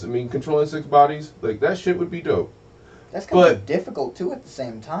 because, I mean, controlling 6 bodies, like, that shit would be dope. That's kind of But- difficult, too, at the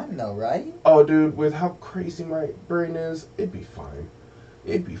same time, though, right? Oh, dude, with how crazy my brain is, it'd be fine.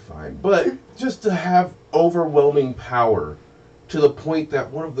 It'd be fine. But just to have overwhelming power to the point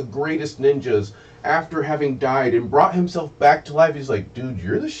that one of the greatest ninjas, after having died and brought himself back to life, he's like, dude,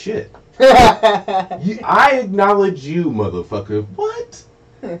 you're the shit. I acknowledge you, motherfucker. What?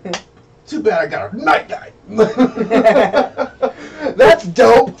 Too bad I got a Night Guy. That's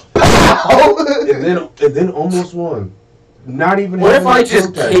dope. Pow! and then almost won. not even. What if having I that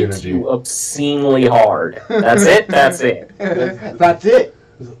just toe tag kicked energy. you obscenely hard? That's it? That's it. That's it.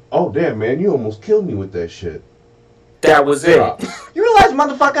 Oh damn, man! You almost killed me with that shit. That was it. You realize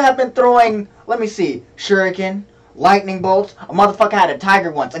motherfucker have been throwing, let me see, shuriken, lightning bolts. A motherfucker had a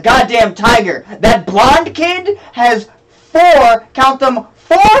tiger once. A goddamn tiger. That blonde kid has 4, count them,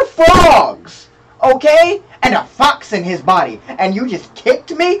 4 frogs. Okay? And a fox in his body. And you just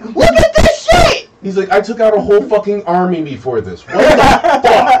kicked me? Look at this shit! He's like, I took out a whole fucking army before this. What the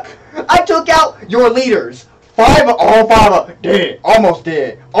fuck? I took out your leaders. All 5 of dead. Almost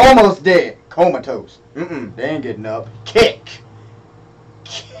dead. Almost dead. Comatose. They ain't getting up. Kick.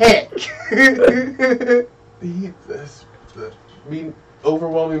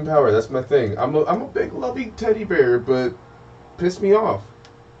 Overwhelming power. That's my thing. I'm a big loving teddy bear, but piss me off,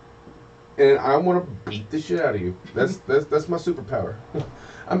 and I want to beat the shit out of you. That's my superpower.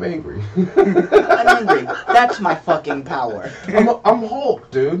 I'm angry. I'm angry. That's my fucking power. I'm Hulk,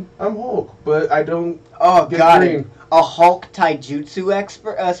 dude. I'm Hulk, but I don't. Oh get god, green. a Hulk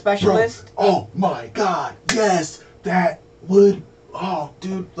taijutsu specialist. Bro, oh my god, yes, that would. Oh,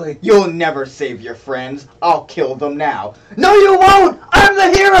 dude, like You'll never save your friends. I'll kill them now. No, you won't. I'm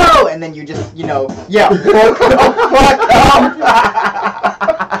the hero. And then you just, yeah. Fuck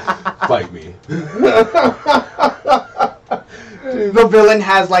up. fight me. The villain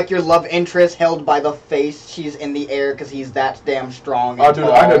has like your love interest held by the face. She's in the air because he's that damn strong. And Oh, dude,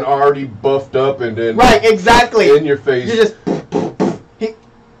 I done already buffed up and then right, exactly. in your face. You just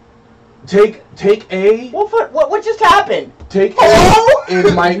Take A. what just happened? Take Hello? A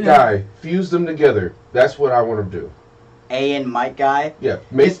and Might Guy. Fuse them together. That's what I want to do. A and Mike guy. Yeah,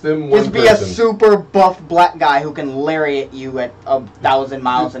 make them one Just be person. a super buff black guy who can lariat you at 1,000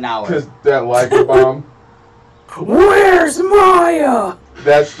 miles an hour. Because that Liger bomb. Where's Maya?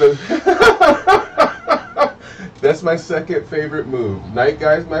 That's the. That's my second favorite move. Night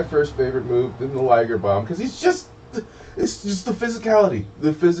Guy's my first favorite move. Then the Liger bomb, because he's just. It's just the physicality.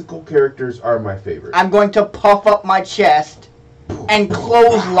 The physical characters are my favorite. I'm going to puff up my chest and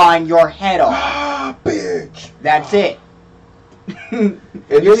clothesline your head off. Ah, bitch. That's it. And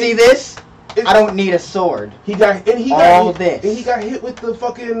You see this? I don't need a sword. He got this. And he got hit with the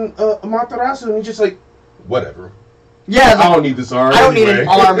fucking Amaterasu, and he's just like, whatever. Yeah, I don't need this arm. I don't need anyway. an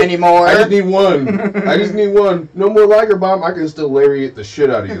arm anymore. I just need one. I just need one. No more Liger bomb. I can still lariat the shit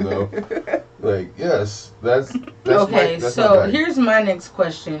out of you though. Like, yes, that's okay, that's so my bag. here's my next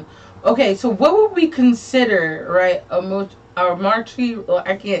question. Okay, so what would we consider, right, Marchi, well,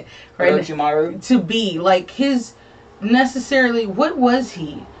 I can't, right, Orochimaru? to be, like, his, necessarily, what was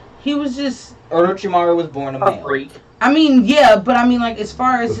he? He was just... Orochimaru was born a A male. freak. I mean, yeah, but I mean, like, as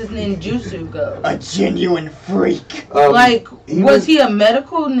far as his ninjutsu goes. A genuine freak. Like, he was he a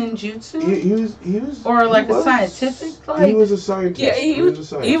medical ninjutsu? He was Or, like, he a was- scientific, He like... was a scientist. Yeah, he was a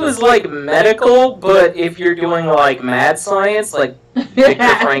scientist. he was like medical, but if you're doing like mad science, like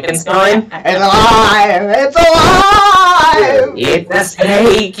Victor Frankenstein. It's alive! It's alive! It's a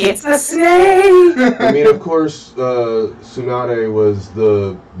snake! It's a snake! I mean, of course, Tsunade was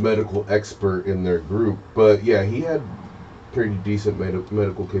the medical expert in their group, but yeah, he had pretty decent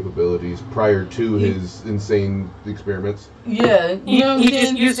medical capabilities prior to his insane experiments. Yeah, you know what I'm He just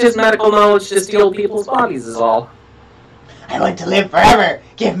saying? used his medical knowledge to steal people's bodies, is all. I want to live forever.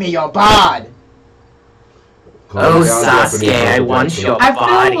 Give me your bod. Oh, Down Sasuke, Japanese I want Japanese. your I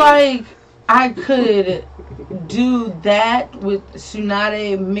body. feel like I could do that with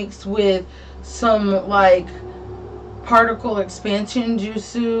Tsunade mixed with some, like, particle expansion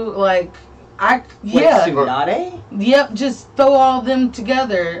jutsu, like... Yeah. Wait, Tsunade? Yep, just throw all them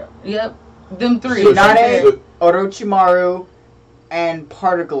together. Yep. Them three. So- right there. Tsunade, Orochimaru, and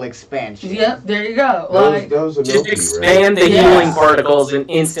particle expansion. Yep, there you go. That was a Just Noki, expand the Yes. healing particles and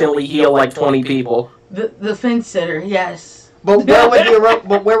instantly heal like 20 people. The fence sitter, yes. But where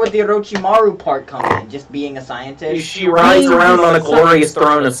would the Orochimaru part come in? Just being a scientist? She rides around on a glorious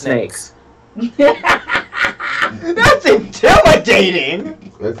throne of snakes. That's intimidating!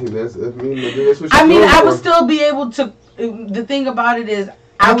 I think that's what I mean, she's I going would for. still be able to. The thing about it is,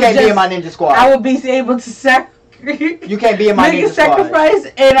 I You would can't be in just, my ninja squad. I would be able to You can't be in my make a ninja squad.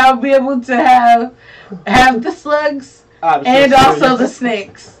 sacrifice, and I'll be able to have the slugs I'm so and also serious. the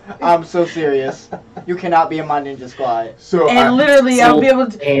snakes. I'm so serious. You cannot be in my ninja squad. So And literally, I'll be able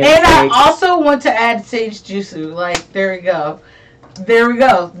to. And And I snakes. also want to add Sage Jutsu. Like, there we go. There we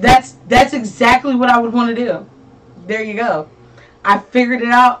go. That's exactly what I would want to do. There you go. I figured it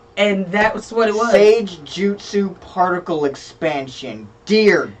out, and that's what it was. Sage Jutsu particle expansion.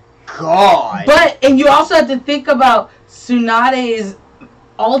 Dear God. And you also have to think about Tsunade's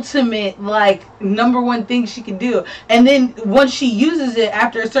ultimate, like, #1 thing she can do. And then once she uses it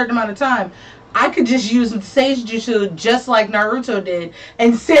after a certain amount of time, I could just use Sage Jutsu just like Naruto did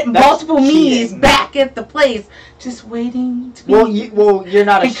and sit multiple Miis back at the place, just waiting to be... Well, you're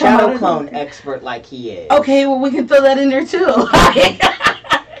not a shadow clone expert like he is. Okay, well, we can throw that in there, too.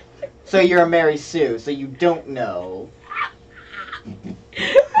 So you're a Mary Sue, so you don't know.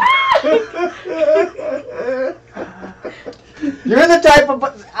 You're the type of...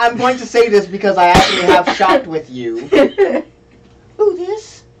 I'm going to say this because I actually have shopped with you. Ooh,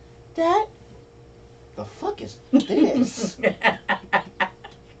 this? That? The fuck is this?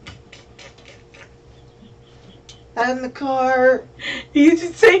 Out in the car. You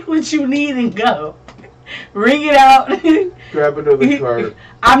just take what you need and go. Ring it out. Grab another card.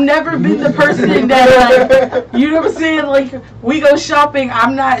 I've never been the person that, like, you know what I'm saying? Like, we go shopping,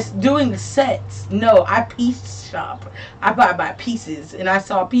 I'm not doing sets. No, I piece shop. I buy pieces, and I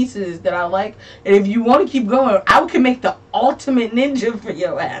saw pieces that I like. And if you want to keep going, I can make the ultimate ninja for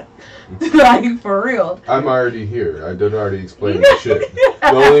your ass. Like, for real. I'm already here. I did already explain the shit.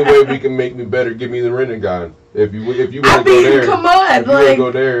 The only way we can make me better, give me the Rinnegan. If you want to go there, come on, if you want to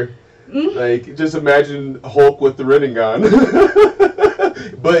go there. Like, just imagine Hulk with the Rinnegan.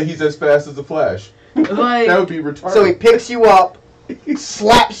 But he's as fast as the Flash. Like, that would be retarded. So he picks you up,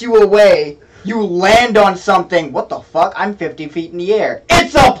 slaps you away, you land on something. What the fuck? I'm 50 feet in the air.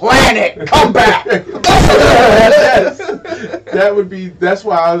 It's a planet! Come back! Yes. That would be... That's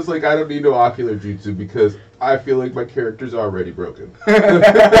why I was like, I don't need no ocular jutsu, because I feel like my character's already broken.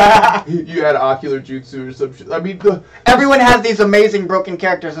 You had ocular jutsu or some shit. I mean... Everyone has these amazing broken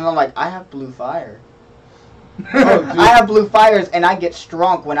characters, and I'm like, I have blue fire. Oh, I have blue fires, and I get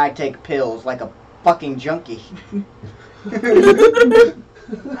strong when I take pills, like a fucking junkie.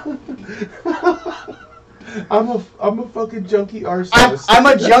 I'm a fucking junkie arsonist. I'm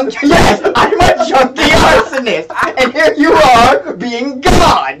a junkie. Yes, I'm a junkie arsonist, and here you are being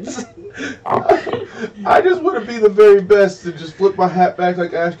gods. I just want to be the very best and just flip my hat back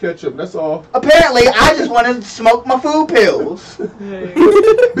like Ash Ketchum. That's all. Apparently, I just want to smoke my food pills.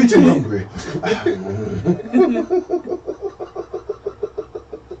 Be too hungry.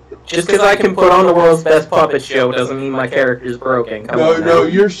 Just because I can put on the world's best puppet show doesn't mean my character's broken. Come on now. No,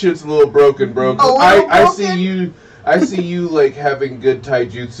 your shit's a little broken, bro. Oh, I see you like having good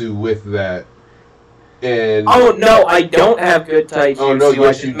taijutsu with that. And oh no, I don't have good taijutsu. Oh, no, yes,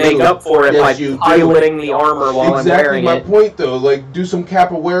 I should you make do. up for it Yes, by you piloting the armor while I'm wearing my it. point, though. Like, do some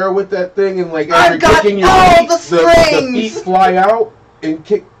capoeira with that thing, and like I've after got kicking your all feet, the the feet strings! fly out and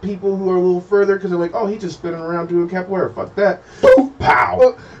kick people who are a little further because they're like, oh, he's just spinning around doing capoeira. Fuck that. Poof,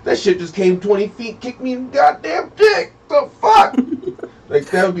 pow. That shit just came 20 feet, kicked me in the goddamn dick. The fuck? Like,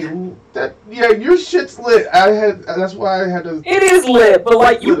 that would be that. Yeah, your shit's lit. That's why I had to. It is lit, but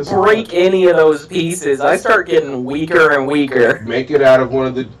like you break any of those pieces, I start getting weaker and weaker. Make it out of one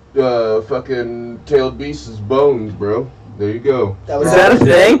of the fucking tailed beast's bones, bro. There you go. Is that a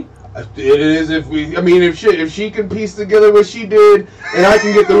thing? It is if she can piece together what she did, and I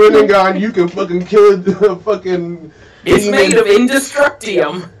can get the Rinnegan, you can fucking kill the fucking. It's made of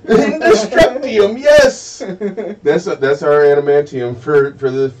indestructium. Indestructium, yes. That's our adamantium for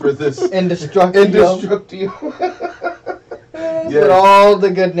this. Indestructium. That's what all the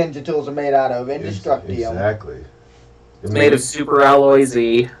good ninja tools are made out of. Indestructium. Exactly. It's made of super alloy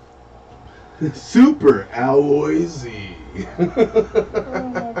Z. Super alloy Z.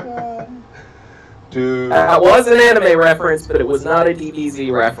 Oh my god. Dude. That was an anime reference, but it was not a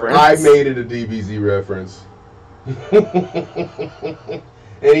DBZ reference. I made it a DBZ reference.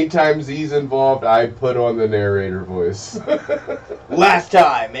 Anytime Z's involved, I put on the narrator voice. Last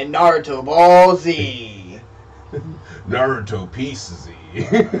time in Naruto Ball Z. Naruto Piece Z.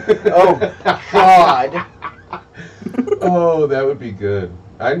 Oh god. Oh, that would be good.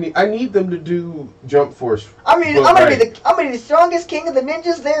 I need them to do Jump Force. I'm gonna be the strongest king of the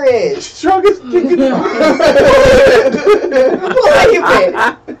ninjas there is. Strongest king of the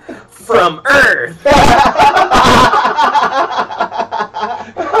ninjas. From Earth.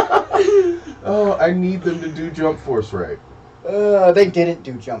 Oh, I need them to do Jump Force right. They didn't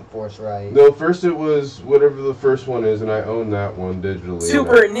do Jump Force right. No, first it was whatever the first one is, and I own that one digitally.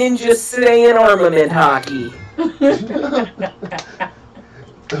 Super Ninja Saiyan Armament Hockey.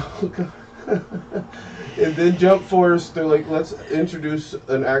 Oh, God. And then Jump Force, they're like, let's introduce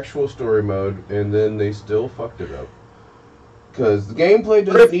an actual story mode, and then they still fucked it up. Because the gameplay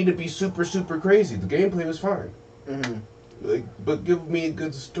doesn't need to be super, super crazy. The gameplay was fine. Mm-hmm. Like, but give me a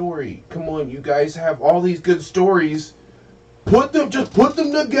good story. Come on, you guys have all these good stories. Just put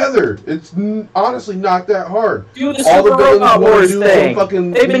them together. It's honestly not that hard. Do the All the Super villains Robot wanna Wars do thing. some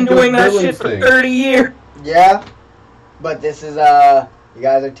fucking They've been League of doing that Villains shit for thing. 30 years. Yeah, but this is you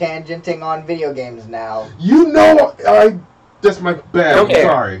guys are tangenting on video games now. You know, that's my bad. Don't I'm care.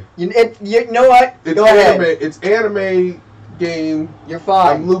 sorry. You know what? It's Go anime. ahead. It's anime game. You're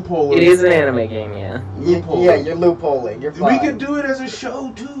fine. I'm loopholing. It is an anime game, yeah. Loopholing. Yeah, you're loopholing. You're fine. We could do it as a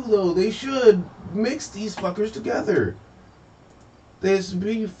show too, though. They should mix these fuckers together. This would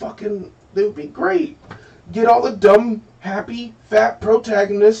be fucking. They would be great. Get all the dumb, happy, fat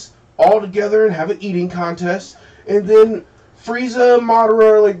protagonists all together and have an eating contest, and then Frieza and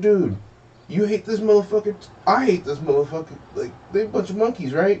Madara are like, dude, you hate this motherfucker. I hate this motherfucker. Like, they're a bunch of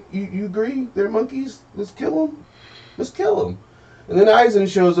monkeys, right? You agree? They're monkeys. Let's kill them. Let's kill them. And then Aizen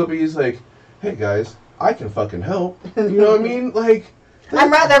shows up and he's like, hey guys, I can fucking help. You know what I mean? Like,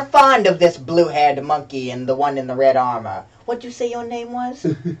 I'm rather fond of this blue-haired monkey and the one in the red armor. What'd you say your name was?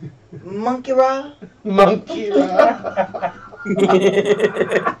 Monkey Ra? Monkey.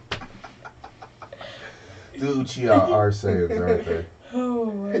 Dude, Uchiha are Saiyans, aren't they? Oh,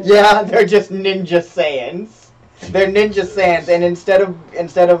 my Yeah, they're just Ninja Saiyans. They're Ninja Saiyans, and instead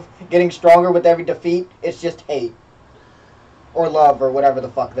of getting stronger with every defeat, it's just hate. Or love, or whatever the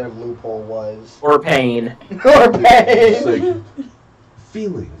fuck their loophole was. Or pain. Or It's pain! like,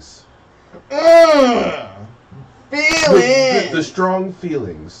 feelings. Feelings! The strong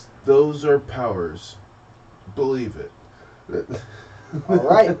feelings. Those are powers. Believe it.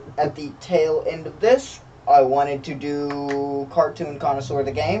 Alright, at the tail end of this, I wanted to do Cartoon Connoisseur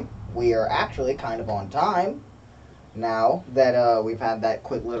the game. We are actually kind of on time now that we've had that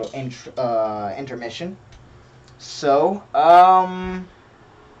quick little intermission. So,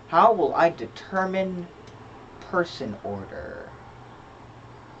 how will I determine person order?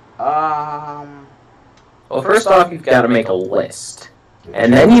 Well, first off, you've got to make a list.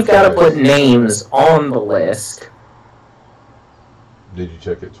 And then you've got to put names on the list. Did you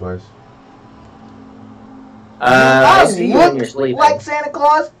check it twice? I see you when you're look sleeping. like Santa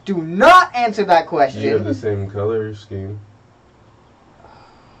Claus? Do not answer that Do you have question. the same color scheme?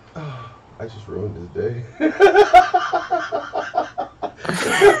 Oh, I just ruined his day.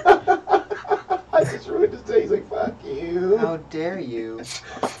 I just ruined his day. He's like, fuck you. How dare you?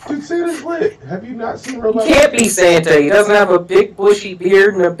 Dude, Santa's lit. Have you not seen Robot? He can't be Santa. He doesn't have a big bushy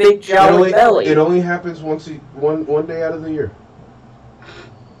beard and a big jolly belly. It only happens one day out of the year.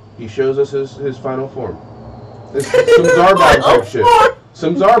 He shows us his final form. It's some Zarbon type shit.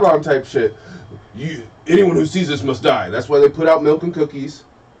 Some Zarbon type shit. Anyone who sees this must die. That's why they put out milk and cookies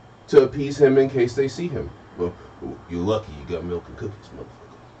to appease him in case they see him. Well, you're lucky you got milk and cookies, motherfucker.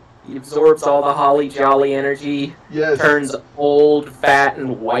 He absorbs all the holly jolly energy, Yes. turns old, fat,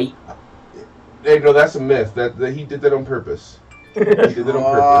 and white. Hey, no, that's a myth. That he did that on purpose. He did that on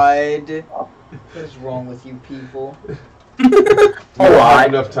purpose. God. What is wrong with you people? We don't have Why?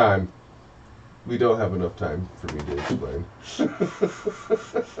 enough time. We don't have enough time for me to explain.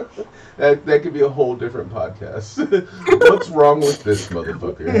 that could be a whole different podcast. What's wrong with this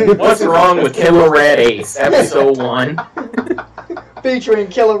motherfucker? What's wrong with Killer Red Ace, episode 1? Featuring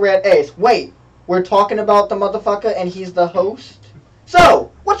Killer Red Ace. Wait, we're talking about the motherfucker and he's the host?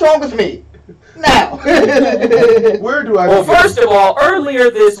 So, what's wrong with me? Now! Where do I Well, begin? first of all,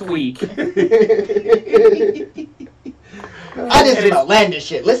 earlier this week, I did some outlandish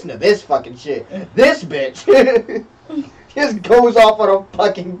shit. Listen to this fucking shit. This bitch just goes off on a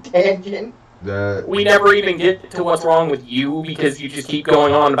fucking tangent. we never even get to what's wrong with you because you just keep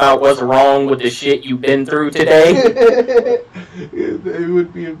going on about what's wrong with the shit you've been through today. It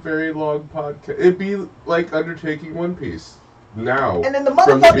would be a very long podcast. It'd be like undertaking One Piece. Now. And then the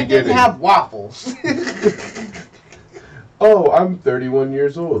from motherfucker didn't beginning. have waffles. Oh, I'm 31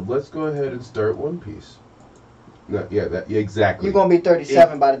 years old. Let's go ahead and start One Piece. No, yeah, exactly. You're gonna be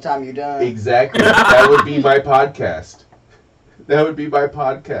 37 by the time you're done. Exactly. That would be my podcast. That would be my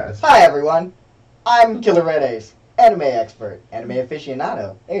podcast. Hi everyone, I'm Killer Red Ace, anime expert, anime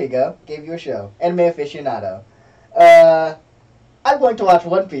aficionado. There you go, gave you a show. Anime aficionado. I'm going to watch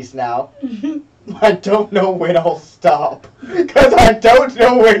One Piece now. I don't know when I'll stop. Because I don't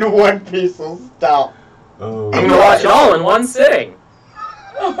know when One Piece will stop. Oh. I'm gonna watch it all in one sitting.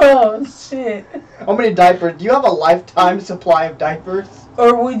 Oh, shit. How many diapers? Do you have a lifetime supply of diapers?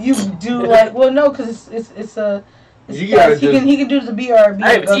 Or would you do like, well, no, because it's a. It's You gotta he can do the BRB.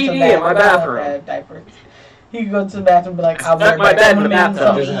 I have a go to TV the in my bathroom. Diapers. He can go to the bathroom, and be like, I'll be Stuck right my back. bed I'm in the gonna make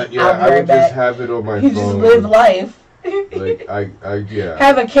bathtub. something. Yeah, I'll be I right would just back. have it on my You phone. just live life. Like yeah.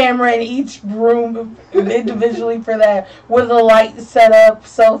 Have a camera in each room individually for that, with a light set up,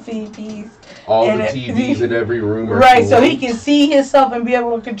 selfie piece. All And the TVs in every room are right, cool. so he can see himself and be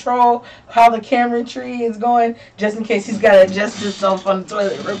able to control how the camera tree is going, just in case he's got to adjust himself on the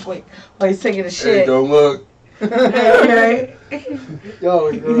toilet real quick while he's taking a Hey, shit. don't look. Right?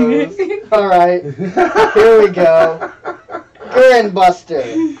 Yo, gross. Alright, here we go. Grin Buster.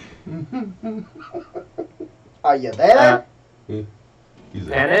 Are you there? He's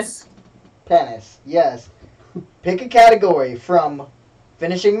a- Penis? Penis, yes. Pick a category from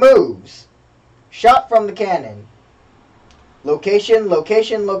finishing moves. Shot from the cannon. Location,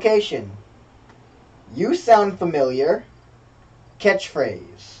 location, location. You sound familiar.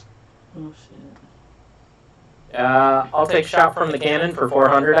 Catchphrase. Oh, shit. I'll take shot from the cannon for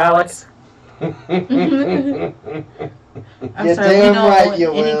 400, Alex. I'm You're sorry, we damn don't right want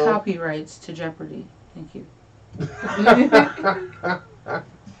you any will. copyrights to Jeopardy. Thank you.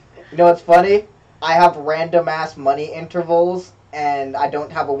 You know what's funny? I have random ass money intervals, and I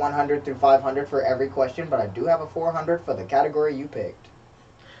don't have a 100 through 500 for every question, but I do have a 400 for the category you picked.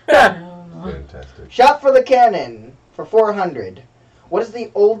 Fantastic. Shot for the cannon for 400. What is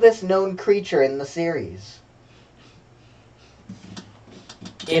the oldest known creature in the series?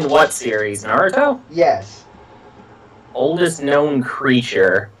 In what series? Naruto? Yes. Oldest known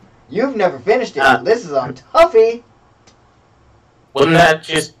creature. You've never finished it. So this is on Tuffy. Wouldn't that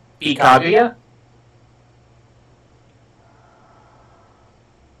just be Kaguya?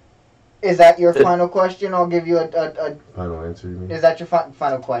 Is that your final question? I'll give you a Final answer, you mean? Is that your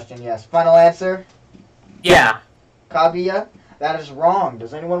final question? Yes. Final answer? Yeah. Kaguya? That is wrong.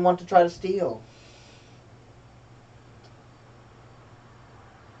 Does anyone want to try to steal?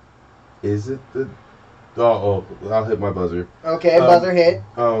 Is it the... Oh, I'll hit my buzzer. Okay, buzzer hit.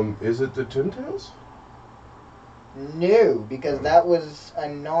 Is it the Timtails? No, because that was a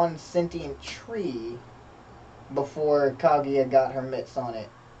non-sentient tree before Kaguya got her mitts on it.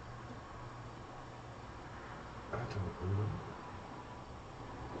 I don't know.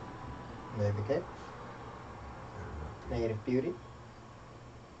 Maybe okay. Native Beauty.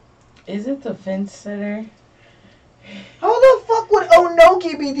 Is it the fence sitter? How the fuck would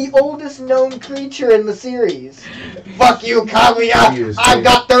Onoki be the oldest known creature in the series? Fuck you, Kaguya! I've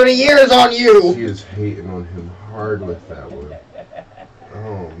got 30 years on you! She is hating on him hard with that one.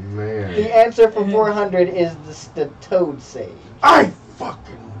 Oh, man. The answer for 400 is the Toad Sage. I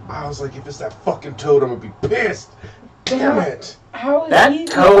was like, if it's that fucking Toad, I'm gonna be pissed. Damn it. How is That he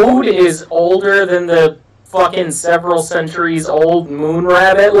toad is older than the fucking several centuries old moon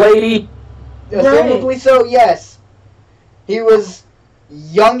rabbit lady? Assumably so, yes. He was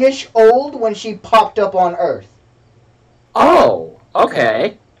youngish old when she popped up on Earth. Oh,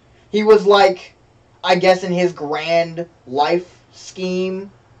 okay. He was like, I guess in his grand life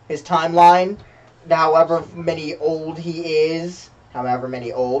scheme, his timeline, however many old he is,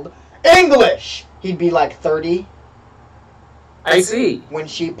 English! He'd be like 30 I see. when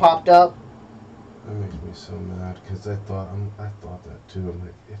she popped up. That makes me so mad because I thought that too. I'm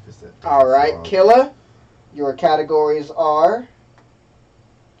like, if it's that. Alright, frog. Killer, your categories are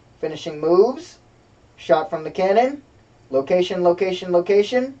finishing moves, shot from the cannon, location, location,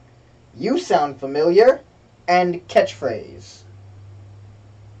 location, you sound familiar, and catchphrase.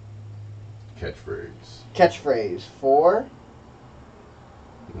 Catchphrase for...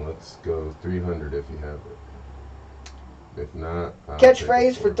 Let's go 300 if you have it. If not, I'll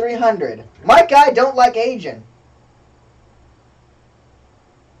Catchphrase for 300. Okay. My guy don't like aging.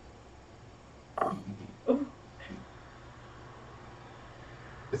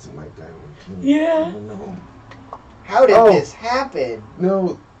 It's a my guy one too. Yeah. I don't know. How did this happen?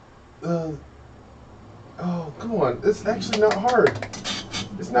 No. Oh, come on. It's actually not hard.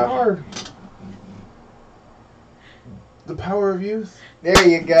 It's not hard. The Power of Youth. There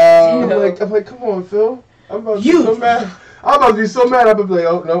you go. I'm like, come on, Phil. I'm about to be so mad. I'm about to be so mad. I'm gonna be like,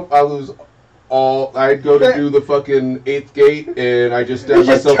 oh nope, I lose all. I'd go to do the fucking 8th gate, and I just stab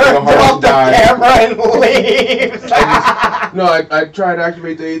myself in the heart and die. Camera and leaves. I try to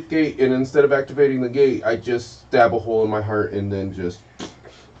activate the 8th gate, and instead of activating the gate, I just stab a hole in my heart and then just.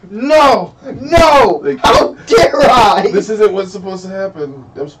 No! Like, how dare I? This isn't what's supposed to happen.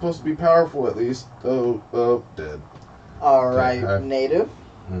 I'm supposed to be powerful at least. Oh, dead. Alright, Okay. Native.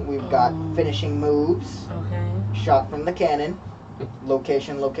 We've got finishing moves. Okay. Shot from the cannon.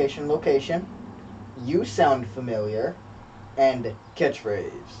 Location, location, location. You sound familiar. And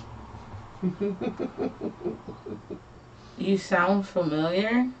catchphrase. You sound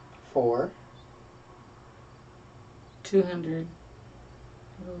familiar? For 200.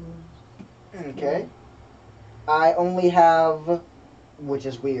 Okay. I only have, which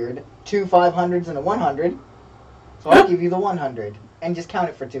is weird, 2 500s and a 100. So I'll give you the 100. and just count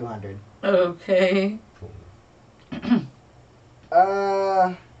it for 200. Okay.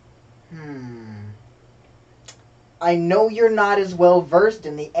 I know you're not as well versed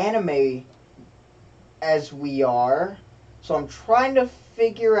in the anime as we are, so I'm trying to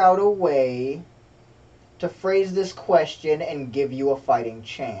figure out a way to phrase this question and give you a fighting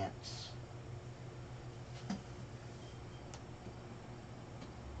chance.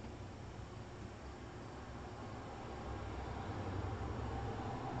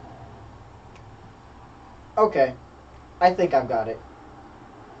 Okay. I think I've got it.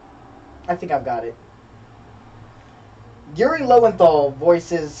 Yuri Lowenthal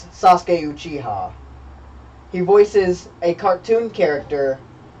voices Sasuke Uchiha. He voices a cartoon character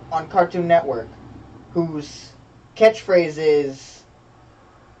on Cartoon Network whose catchphrase is,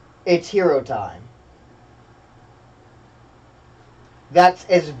 "It's hero time." That's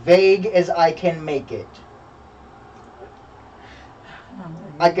as vague as I can make it.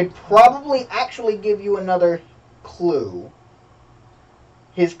 I could probably actually give you another clue.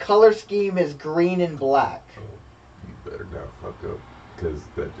 His color scheme is green and black. Oh, you better not fuck up, because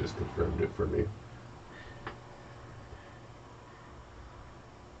that just confirmed it for me.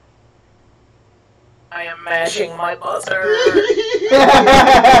 I am mashing my buzzer.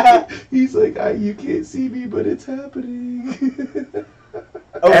 He's like, you can't see me, but it's happening.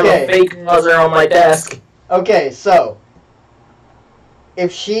 I have a fake buzzer on my desk. Okay, so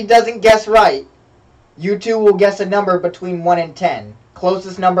if she doesn't guess right, you two will guess a number between 1 and 10.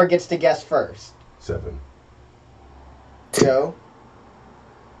 Closest number gets to guess first. 7. Joe?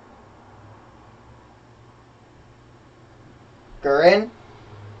 Gurin?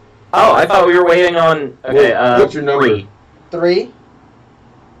 Oh, I thought we were waiting on... Okay, what's your number? 3. 3?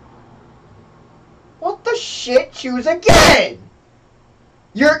 What the shit? Choose again!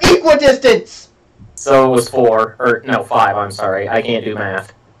 You're equidistance! So it was 4. Or, no, 5, I'm sorry. I can't do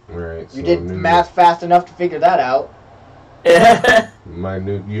math. Alright, so You did math fast enough to figure that out. You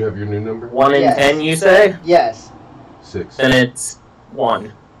have your new number? 1 and Yes. 10, you say? Yes. 6. Then it's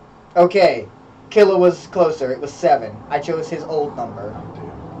 1. Okay. Killa was closer. It was 7. I chose his old number. Oh,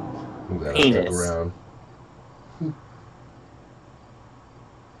 damn. I'm glad I Penis. stuck around.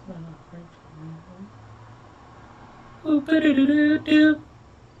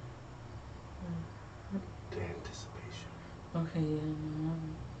 Anticipation. Okay,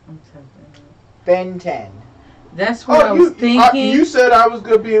 I'm tempted. Ben 10. That's what I was thinking. You said I was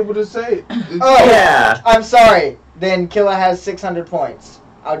going to be able to say it. Oh, Yeah. I'm sorry. Then Killa has 600 points.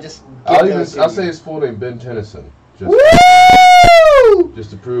 I'll just I'll say his full name, Ben Tennyson. Woo! Just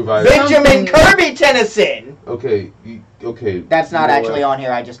to prove I... Benjamin Kirby Tennyson! Okay, okay. That's not you know actually what? on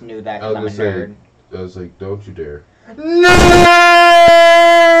here. I just knew that I because I'm a was gonna say, nerd. I was like, don't you dare. Nerd!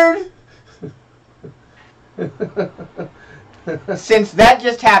 Since that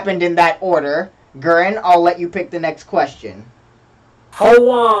just happened in that order, Gurin, I'll let you pick the next question.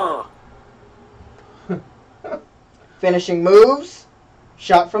 Hoa! Finishing moves.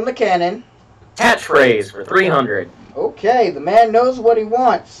 Shot from the cannon. Catchphrase for 300. Okay, the man knows what he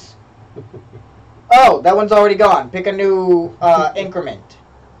wants. Oh, that one's already gone. Pick a new increment.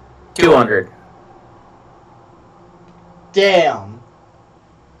 200. Damn.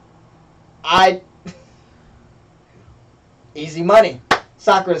 Easy money.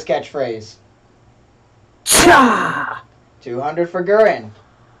 Sakura's catchphrase. Cha! 200 for Gurin.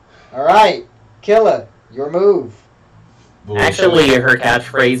 Alright. Killa, your move. Actually, her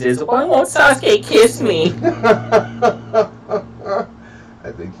catchphrase is, "Why won't Sasuke kiss me?"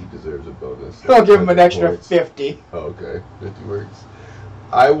 I think he deserves a bonus. I'll give him an extra points. 50. Oh, okay, 50 works.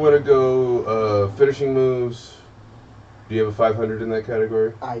 I want to go finishing moves. Do you have a 500 in that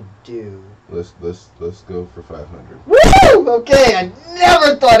category? I do. Let's go for 500. Woo! Okay, I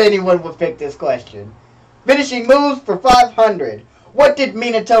never thought anyone would pick this question. Finishing moves for 500. What did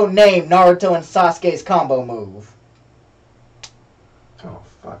Minato name Naruto and Sasuke's combo move? Oh,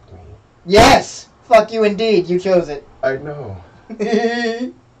 fuck me. Yes! Fuck you indeed, you chose it. I know.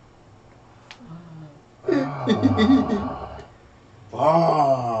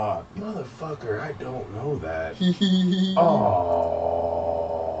 Fuck. Motherfucker, I don't know that.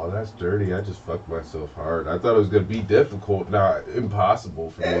 Oh, that's dirty. I just fucked myself hard. I thought it was going to be difficult, not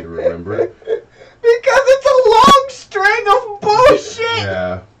impossible for me to remember. Because it's a long string of bullshit!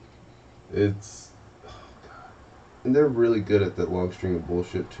 Yeah. It's... Oh, God. And they're really good at that long string of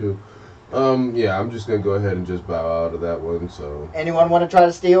bullshit, too. Yeah, I'm just going to go ahead and just bow out of that one, so... Anyone want to try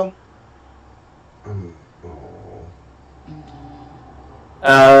to steal? Oh.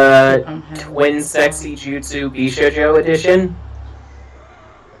 Twin Sexy Jutsu Bishojo Edition.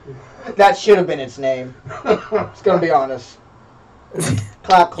 That should have been its name. It's gonna be honest.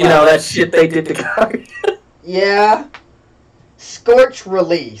 Clap, clap. You know, that shit they did to Guy. Yeah. Scorch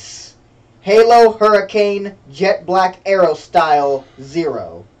Release. Halo Hurricane Jet Black Arrow Style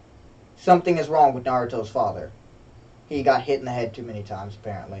 0. Something is wrong with Naruto's father. He got hit in the head too many times,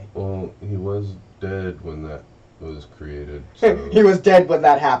 apparently. Well, he was dead when that was created. So. He was dead when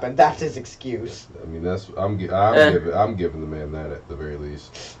that happened. That's his excuse. I mean, I'm giving the man that at the very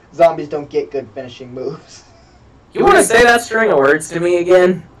least. Zombies don't get good finishing moves. You want to say that string of words to me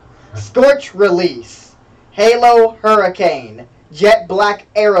again? Scorch Release. Halo Hurricane. Jet Black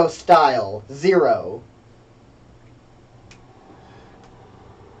Arrow Style 0.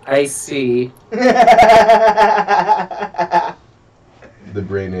 I see. The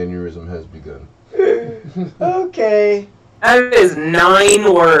brain aneurysm has begun. Okay. That is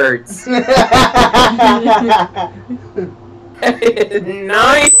 9 words. 9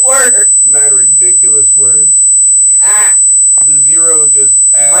 words. 9 ridiculous words. Ah, The 0 just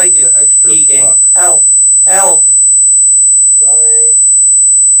adds Mike is the extra peeking. fuck. Help. Help. Sorry.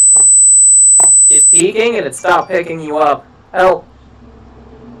 It's peeking and it stopped picking you up. Help.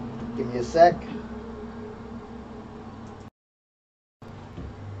 Give me a sec.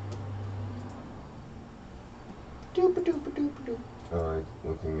 Doop-a-doop-a-doop-a-doop. I like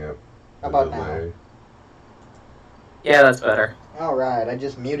looking at How the about delay. Yeah, that's better. Alright, I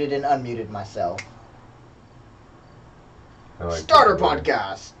just muted and unmuted myself. I like the Starter delay.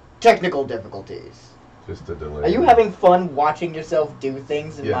 podcast. Technical difficulties. Just a delay. Are you having fun watching yourself do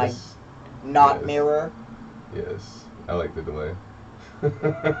things in Yes. my not Yes. mirror? Yes. I like the delay.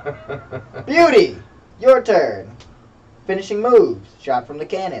 Beauty! Your turn. Finishing moves. Shot from the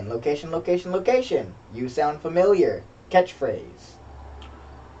cannon. Location, location, location. You sound familiar. Catchphrase.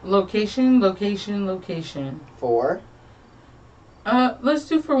 Location, location, location. 4. Let's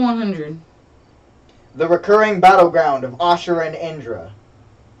do for 100. The recurring battleground of Ashura and Indra.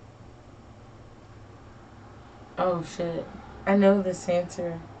 Oh shit. I know this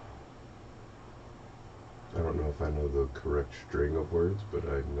answer. I don't know if I know the correct string of words, but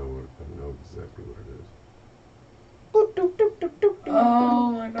I know exactly what it is.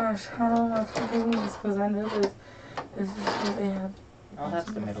 Oh my gosh, how am I forgetting this? Because I know this. This is what they have. Oh,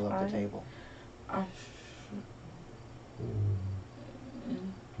 that's the middle of the table. Oh,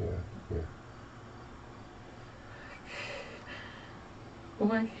 Yeah.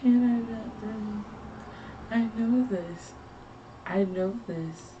 why can't I not do? I know this. I know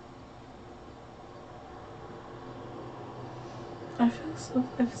this. I feel so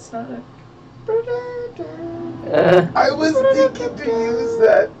suck. I was thinking to use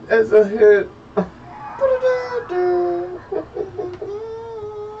that as a hit.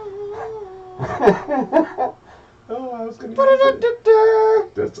 Oh, I was gonna use it.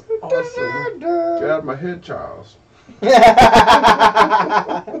 That's awesome. Get out of my head, Charles. Get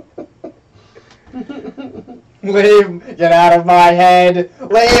out of my head.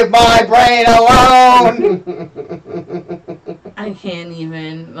 Leave my brain alone. I can't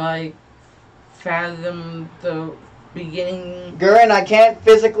even, fathom the beginning. Gurren, I can't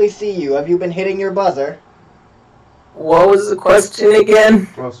physically see you. Have you been hitting your buzzer? What was the question again?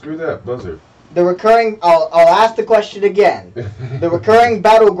 Well, screw that buzzer. The recurring... I'll ask the question again. The recurring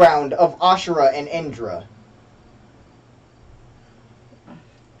battleground of Ashura and Indra.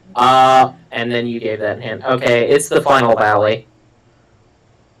 And then you gave that hint. Okay, it's the final valley.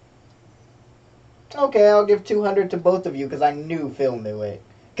 Okay, I'll give 200 to both of you because I knew Phil knew it.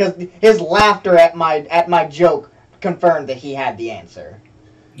 Because his laughter at my joke confirmed that he had the answer.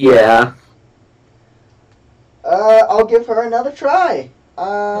 Yeah. I'll give her another try.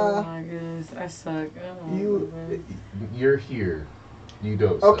 Oh my goodness, I suck. You're here. You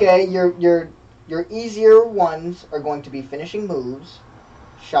don't. suck. Okay, your easier ones are going to be finishing moves,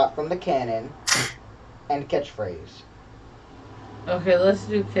 shot from the cannon, and catchphrase. Okay, let's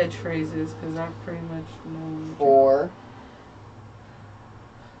do catchphrases because I pretty much know. 4.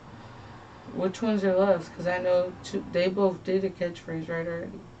 Which ones are left? Because I know they both did a catchphrase right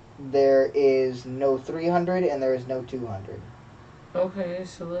already. There is no 300 and there is no 200. Okay,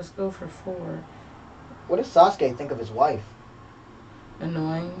 so let's go for 4. What does Sasuke think of his wife?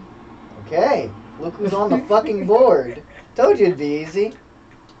 Annoying. Okay, look who's on the fucking board. Told you it'd be easy.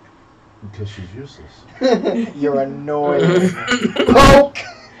 Because she's useless. You're annoying. Poke!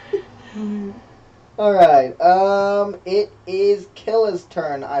 Alright, it is Killa's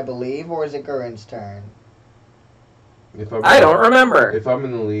turn, I believe, or is it Gurren's turn? I don't remember. If I'm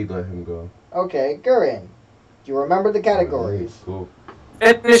in the lead, let him go. Okay, Gurren. Do you remember the categories? Cool.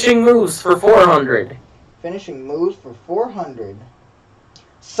 Finishing moves for 400. Finishing moves for 400.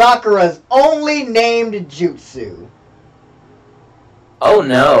 Sakura's only named jutsu. Oh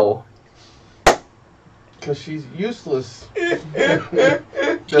no. Because she's useless.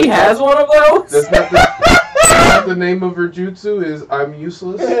 She has one of those? That's not the name of her jutsu is I'm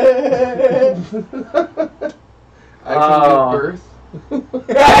useless. I can give birth.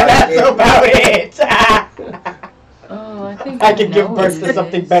 That's about it. Oh, I think I can give know birth what to it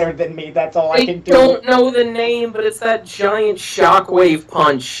something is. better than me. That's all I I can do. don't know the name, but it's that giant shockwave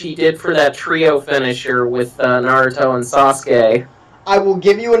punch she did for that trio finisher with Naruto and Sasuke. I will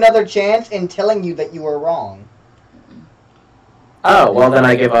give you another chance in telling you that you are wrong. Oh, well then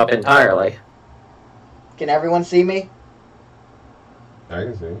I give up entirely. Can everyone see me? I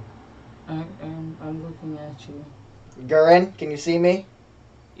can see. I'm looking at you. Gurren, can you see me?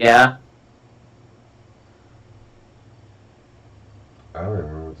 Yeah? I don't even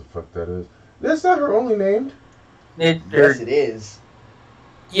remember what the fuck that is. That's not her only name. Yes, it is.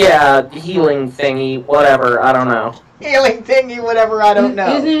 Yeah, healing thingy, whatever, I don't know. Healing thingy, whatever, I don't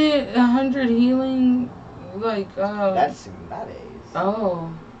know. Isn't it 100 healing? Like, That's Tsunade's. Oh.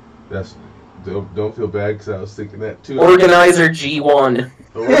 That's don't feel bad because I was thinking that too. Organizer G1.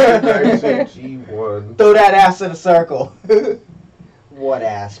 Organizer G1. Throw that ass in a circle. What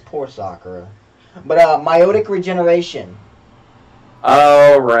ass? Poor Sakura. But, meiotic regeneration.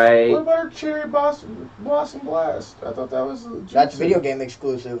 Oh, right. What about her Cherry Blossom Blast? I thought that was a jutsu. That's video game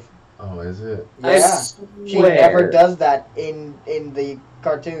exclusive. Oh, is it? I Yeah. swear. She never does that in the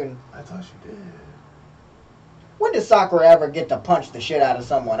cartoon. I thought she did. When does Sakura ever get to punch the shit out of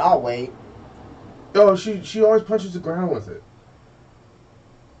someone? I'll wait. Oh, she always punches the ground with it.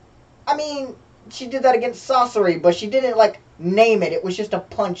 I mean, she did that against Sasori, but she didn't, like, name it. It was just a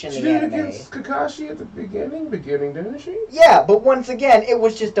punch in She the did it anime. against Kakashi at the beginning, didn't she? Yeah, but once again, it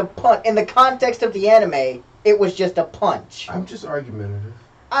was just a punch. In the context of the anime, it was just a punch. I'm just argumentative.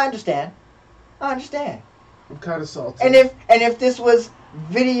 I understand. I'm kind of salty. And if this was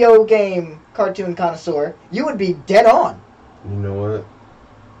video game cartoon connoisseur, you would be dead on. You know what?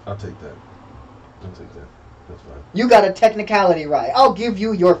 I'll take that. That's fine. You got a technicality right. I'll give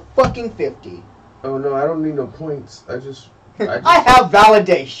you your fucking 50. Oh no, I don't need no points. I just I have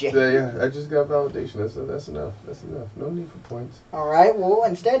validation. Yeah, I just got validation. That's enough. No need for points. Alright, well,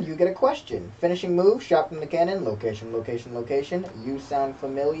 instead, you get a question. Finishing move, shot from the cannon, location, you sound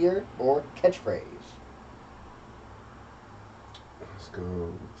familiar, or catchphrase. Let's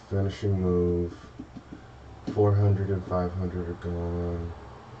go. Finishing move. 400 and 500 are gone.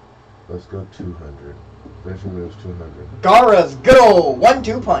 Let's go 200. Finishing move's 200. Gaara's good ol'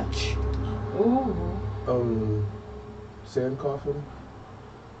 1-2 punch. Ooh. Sand coffin.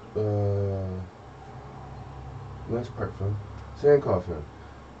 Next part from sand coffin.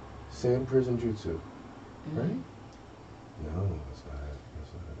 Sand prison jutsu. Right? No, that's not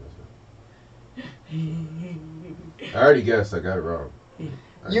it. I already guessed. I got it wrong.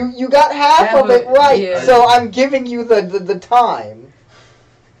 You got half of it right, so I'm giving you the time.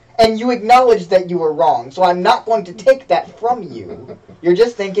 And you acknowledge that you were wrong, so I'm not going to take that from you. You're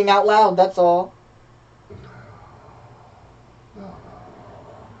just thinking out loud, that's all.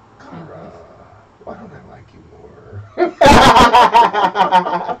 Kara, why don't I like you more?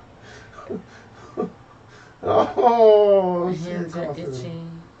 Oh, Hands are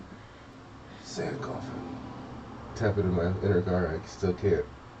itching. Sand coffin. Tap it in my inner Gara. I still can't.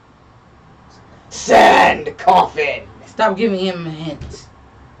 Sand coffin! Stop giving him a hint.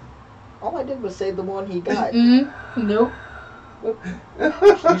 All I did was say the one he got. Nope. You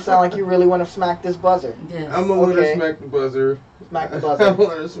sound like you really want to smack this buzzer. Yes. I'm gonna let her smack the buzzer. Smack the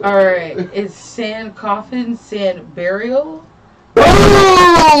buzzer. Alright, it's sand coffin, sand burial.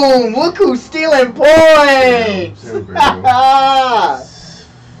 Boom! Look who's stealing points!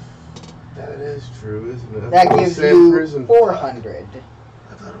 That is true, isn't it? That gives you 400.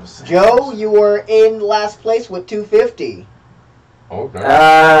 I thought it was Joe, you were in last place with 250.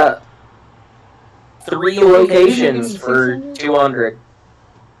 Okay. 3 locations for 200.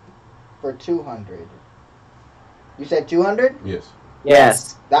 For 200. You said 200? Yes.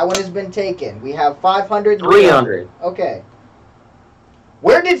 Yes. That one has been taken. We have 500. 300. Okay.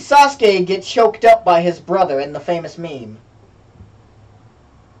 Where did Sasuke get choked up by his brother in the famous meme?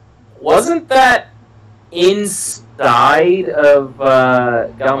 Wasn't that inside of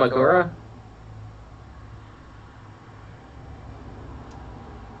Gamakura?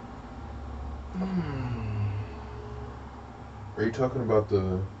 Are you talking about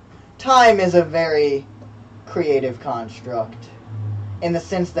the... Time is a very creative construct. In the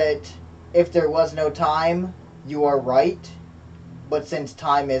sense that if there was no time, you are right. But since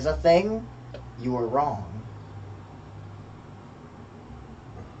time is a thing, you are wrong.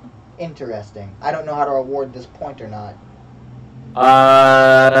 Interesting. I don't know how to award this point or not.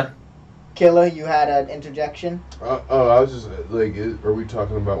 Killa, you had an interjection? I was just like, are we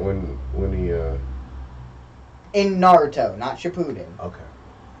talking about when he? In Naruto, not Shippuden. Okay.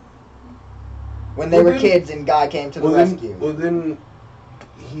 When they were kids and Guy came to the rescue. Well, then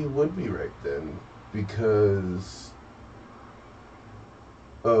he would be right then, because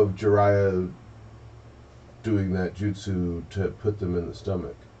of Jiraiya doing that jutsu to put them in the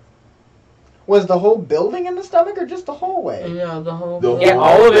stomach. Was the whole building in the stomach or just the hallway? Yeah, the whole. Yeah,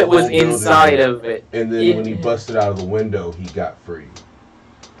 all of it was inside of it. And then when he busted out of the window, he got free.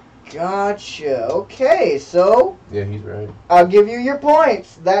 Gotcha. Okay, so Yeah, he's right. I'll give you your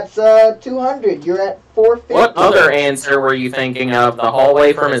points. That's 200. You're at 450. What other answer were you thinking of? The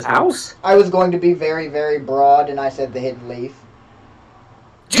hallway from his house? I was going to be very, very broad, and I said the hidden leaf.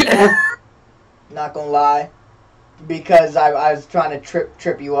 Not gonna lie, because I was trying to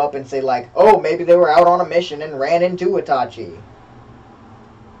trip you up and say like, oh, maybe they were out on a mission and ran into Itachi.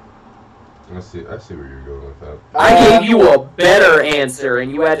 I see where you're going with that. I gave you a better answer,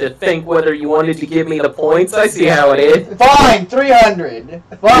 and you had to think whether you wanted to give me the points. I see how it is. Fine, 300.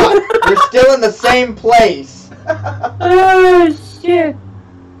 Fine, you're still in the same place. Oh, shit.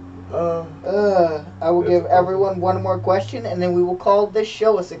 I will give everyone one more question, and then we will call this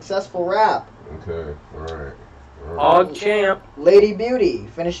show a successful wrap. Okay, alright. Hog champ. Lady Beauty,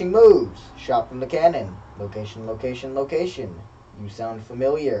 finishing moves. Shot from the cannon. Location, location, location. You sound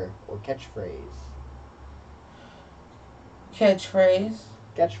familiar. Or catchphrase. Catchphrase.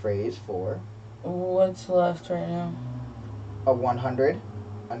 Catchphrase for What's left right now? a 100,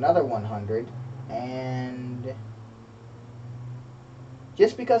 another 100, and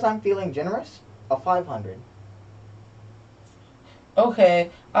just because I'm feeling generous, a 500.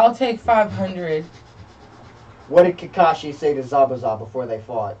 Okay, I'll take 500. What did Kakashi say to Zabuza before they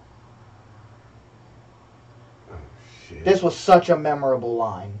fought? Oh, shit. This was such a memorable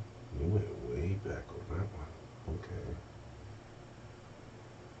line. You went way back on that one. Okay.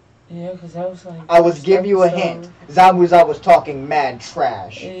 Yeah, because I was like... I was give you a hint. Zabuza was talking mad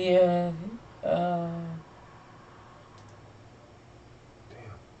trash. Yeah. Damn.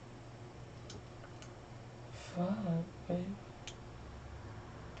 Fuck, babe.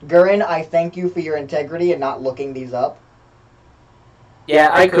 Gurren, I thank you for your integrity and not looking these up. Yeah,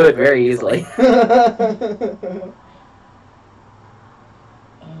 I could very easily.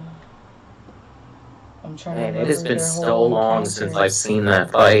 I'm trying to Man, remember it has been their so whole long encounter. since I've seen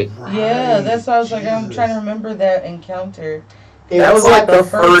that fight. Yeah, that's why I was like, I'm Jesus. trying to remember that encounter. That was like the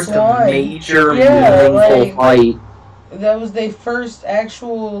first one. major Yeah, meaningful fight. That was their first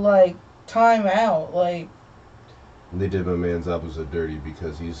actual, like, time out. Like, They did my man Zabuza dirty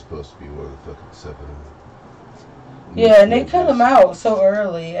because he's supposed to be one of the fucking 7. yeah, and they cut him out so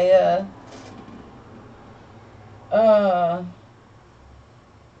early. Yeah.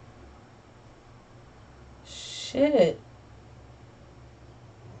 Shit.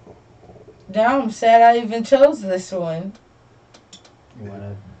 Now I'm sad I even chose this one. You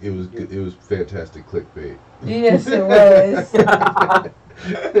wanna... It was good. It was fantastic clickbait. Yes, it was.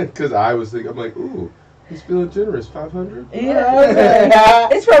 Because I was thinking, I'm like, ooh, he's feeling generous, 500. Yeah, I was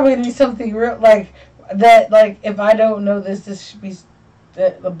like, it's probably gonna be something real like that. Like, if I don't know this, this should be.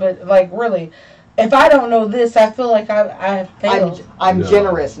 But like, really, if I don't know this, I feel like I failed. I'm No.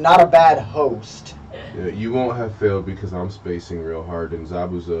 generous, not a bad host. Yeah, you won't have failed because I'm spacing real hard, and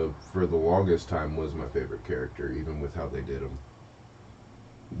Zabuza, for the longest time, was my favorite character, even with how they did him.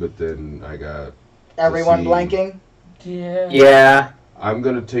 But then I got... Everyone see- blanking? Yeah. Yeah. I'm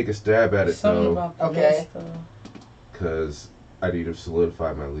going to take a stab at it, Something though, about the Okay. list, though. because I need to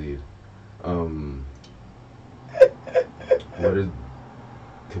solidify my lead. What did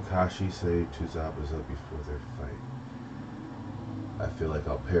Kakashi say to Zabuza before their fight? I feel like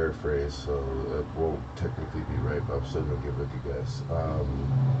I'll paraphrase, so it won't technically be right, but I'm still going to give it a guess.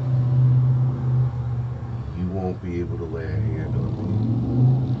 You won't be able to lay a hand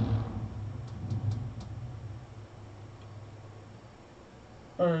on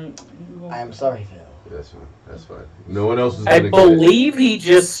Or I am sorry, Phil. me. That's fine. That's fine. No one else is I going to get it. believe he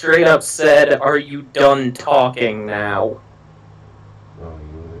just straight up said, "Are you done talking now?" Oh,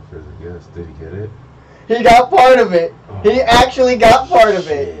 you want a further guess? Did he get it? He got part of it. Oh, He actually got part of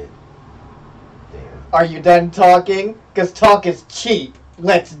it. shit. Damn. Are you done talking? Because talk is cheap.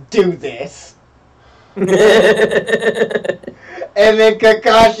 Let's do this. And then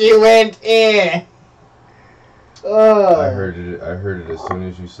Kakashi went in. I heard it. I heard it as soon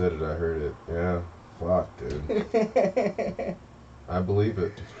as you said it. I heard it. Yeah. Fuck, dude. I believe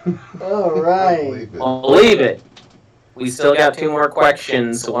it. All I right. believe it. Believe it. We still got 2 more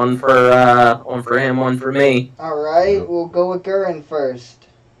questions. One for him, one for me. Alright, we'll go with Gurren first.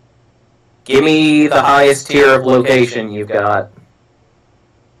 Give me the highest tier of location you've got.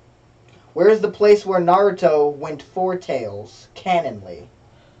 Where's the place where Naruto went 4 tails, canonly?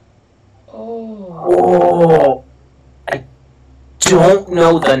 Oh, I don't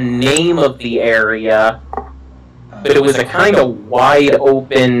know the name of the area, but it was a kind of wide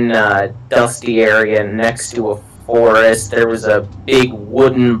open, dusty area next to a forest. There was a big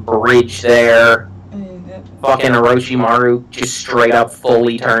wooden bridge there. Fucking Orochimaru just straight up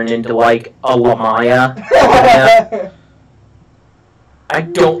fully turned into, like, a Lamaya. I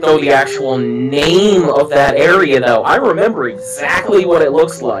don't know the actual name of that area, though. I remember exactly what it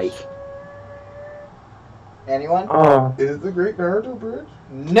looks like. Anyone? Oh. Is it the Great Naruto Bridge?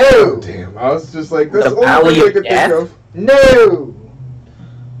 No! Oh, damn. I was just like, that's The the only Valley thing I of could Death? think of. No!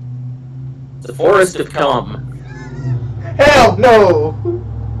 The Forest of Cum. Hell no!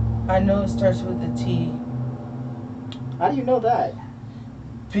 I know it starts with a T. How do you know that?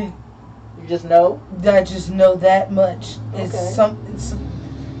 P- You just know? I just know that much. It's Okay. it's a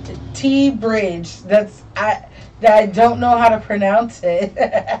T bridge. I don't know how to pronounce it.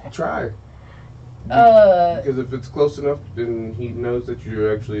 Try. uh, Because if it's close enough, then he knows that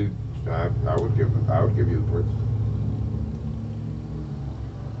you're actually. I would give you the points.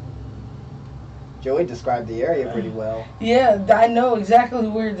 Joey described the area pretty well. yeah, I know exactly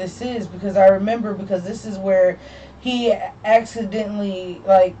where this is because I remember because this is where he accidentally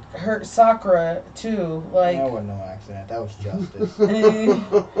like hurt Sakura too. Like That wasn't no accident. That was justice. That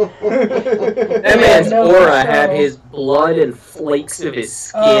man's no, aura so- had his blood and flakes of his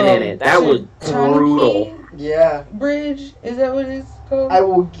skin in it. That was brutal. Tanaki Yeah. Bridge, is that what it's called? I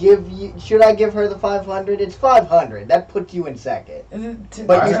will give you. Should I give her the 500? It's 500. That puts you in second. Is it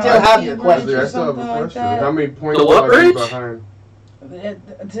But you still have your Tanaki question. Bridge or I still have a something like question. that? How many points The what will I be bridge? behind?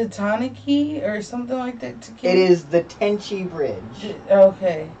 To Tanaki or something like that. It is the Tenchi Bridge.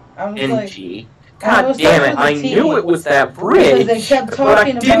 Okay. I was like, NG. I God was damn talking it, with I the team. knew it was that bridge. Because they kept but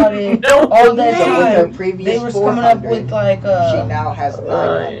talking I about didn't it know all the that So with name. her time. previous They were coming up 400, with like she now has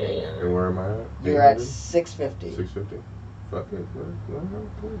 900. And where am I at? You're at 800? 650. 650. Fuck it. No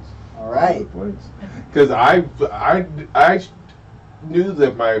points. Alright. Points. Because I knew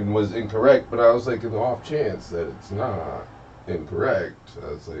that mine was incorrect, but I was like, an off chance that it's not incorrect. I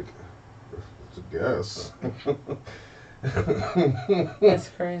was like, it's a guess. That's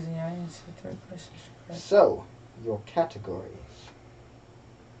crazy. I didn't see 3 questions. So, your categories.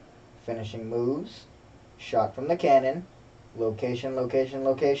 Finishing moves, shot from the cannon, location, location,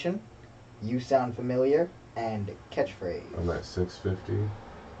 location, you sound familiar, and catchphrase. I'm at 650.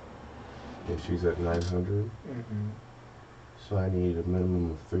 And she's at 900. Mm-hmm. So I need a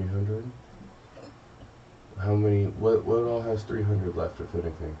minimum of 300. How many? What all has 300 left, if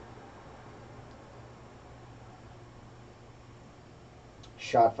anything?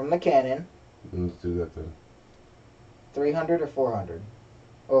 Shot from the cannon, Let's do that then. 300 or 400?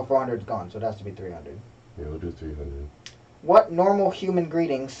 Oh, 400's gone, so it has to be 300. Yeah, we'll do 300. What normal human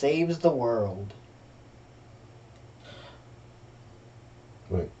greeting saves the world?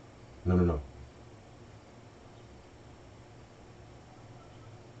 No.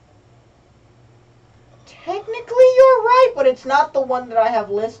 Technically, you're right, but it's not the one that I have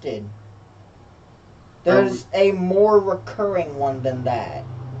listed. There's a more recurring one than that.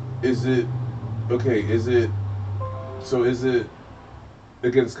 Is it okay? So is it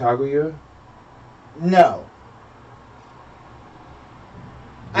against Kaguya? No.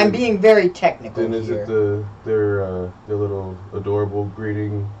 I'm being very technical Then is here. it their little adorable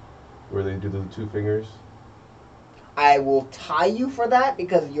greeting where they do the 2 fingers? I will tie you for that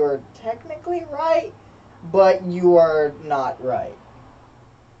because you're technically right, but you are not right.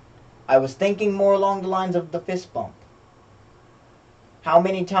 I was thinking more along the lines of the fist bump. How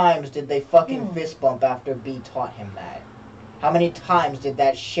many times did they fucking fist bump after B taught him that? How many times did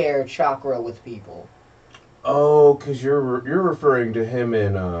that share chakra with people? Oh, because you're referring to him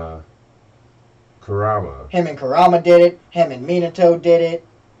in Kurama. Him and Kurama did it. Him and Minato did it.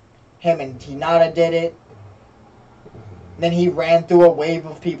 Him and Hinata did it. Then he ran through a wave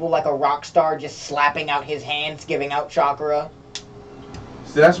of people like a rock star, just slapping out his hands, giving out chakra.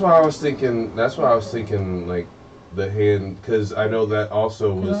 See, that's why I was thinking, like, the hand, because I know that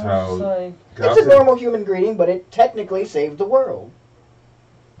also was how... Like, It's a normal human greeting, but it technically saved the world.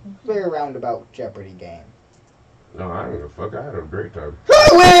 Very roundabout Jeopardy game. No, I don't give a fuck. I had a great time.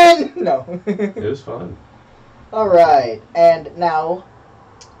 I win! No. It was fun. Alright, and now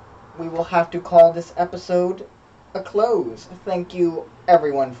we will have to call this episode a close. Thank you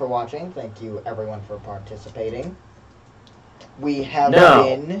everyone for watching. Thank you everyone for participating. We have No.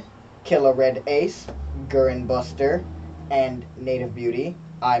 been Killer Red Ace, Gurren Buster, and Native Beauty.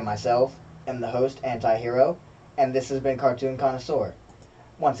 I, myself, am the host, Anti-Hero, and this has been Cartoon Connoisseur.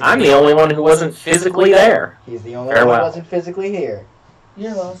 Once again, I'm the only one who wasn't physically there. he's the only Farewell. one who wasn't physically here.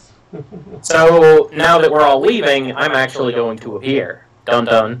 You're lost. So now that we're all leaving, I'm actually going to appear. Dun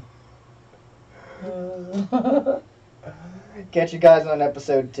dun. Catch you guys on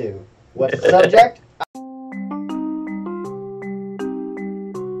episode 2. What's the subject?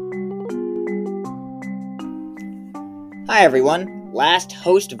 Hi everyone, last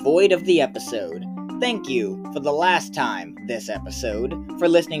host void of the episode. Thank you for the last time this episode for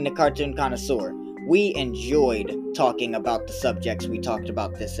listening to Cartoon Connoisseur. We enjoyed talking about the subjects we talked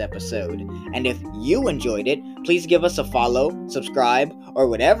about this episode. And if you enjoyed it, please give us a follow, subscribe, or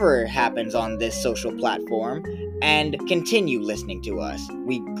whatever happens on this social platform, and continue listening to us.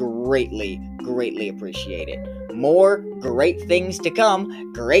 We greatly, greatly appreciate it. More great things to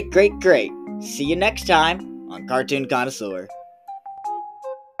come. Great. See you next time on Cartoon Connoisseur.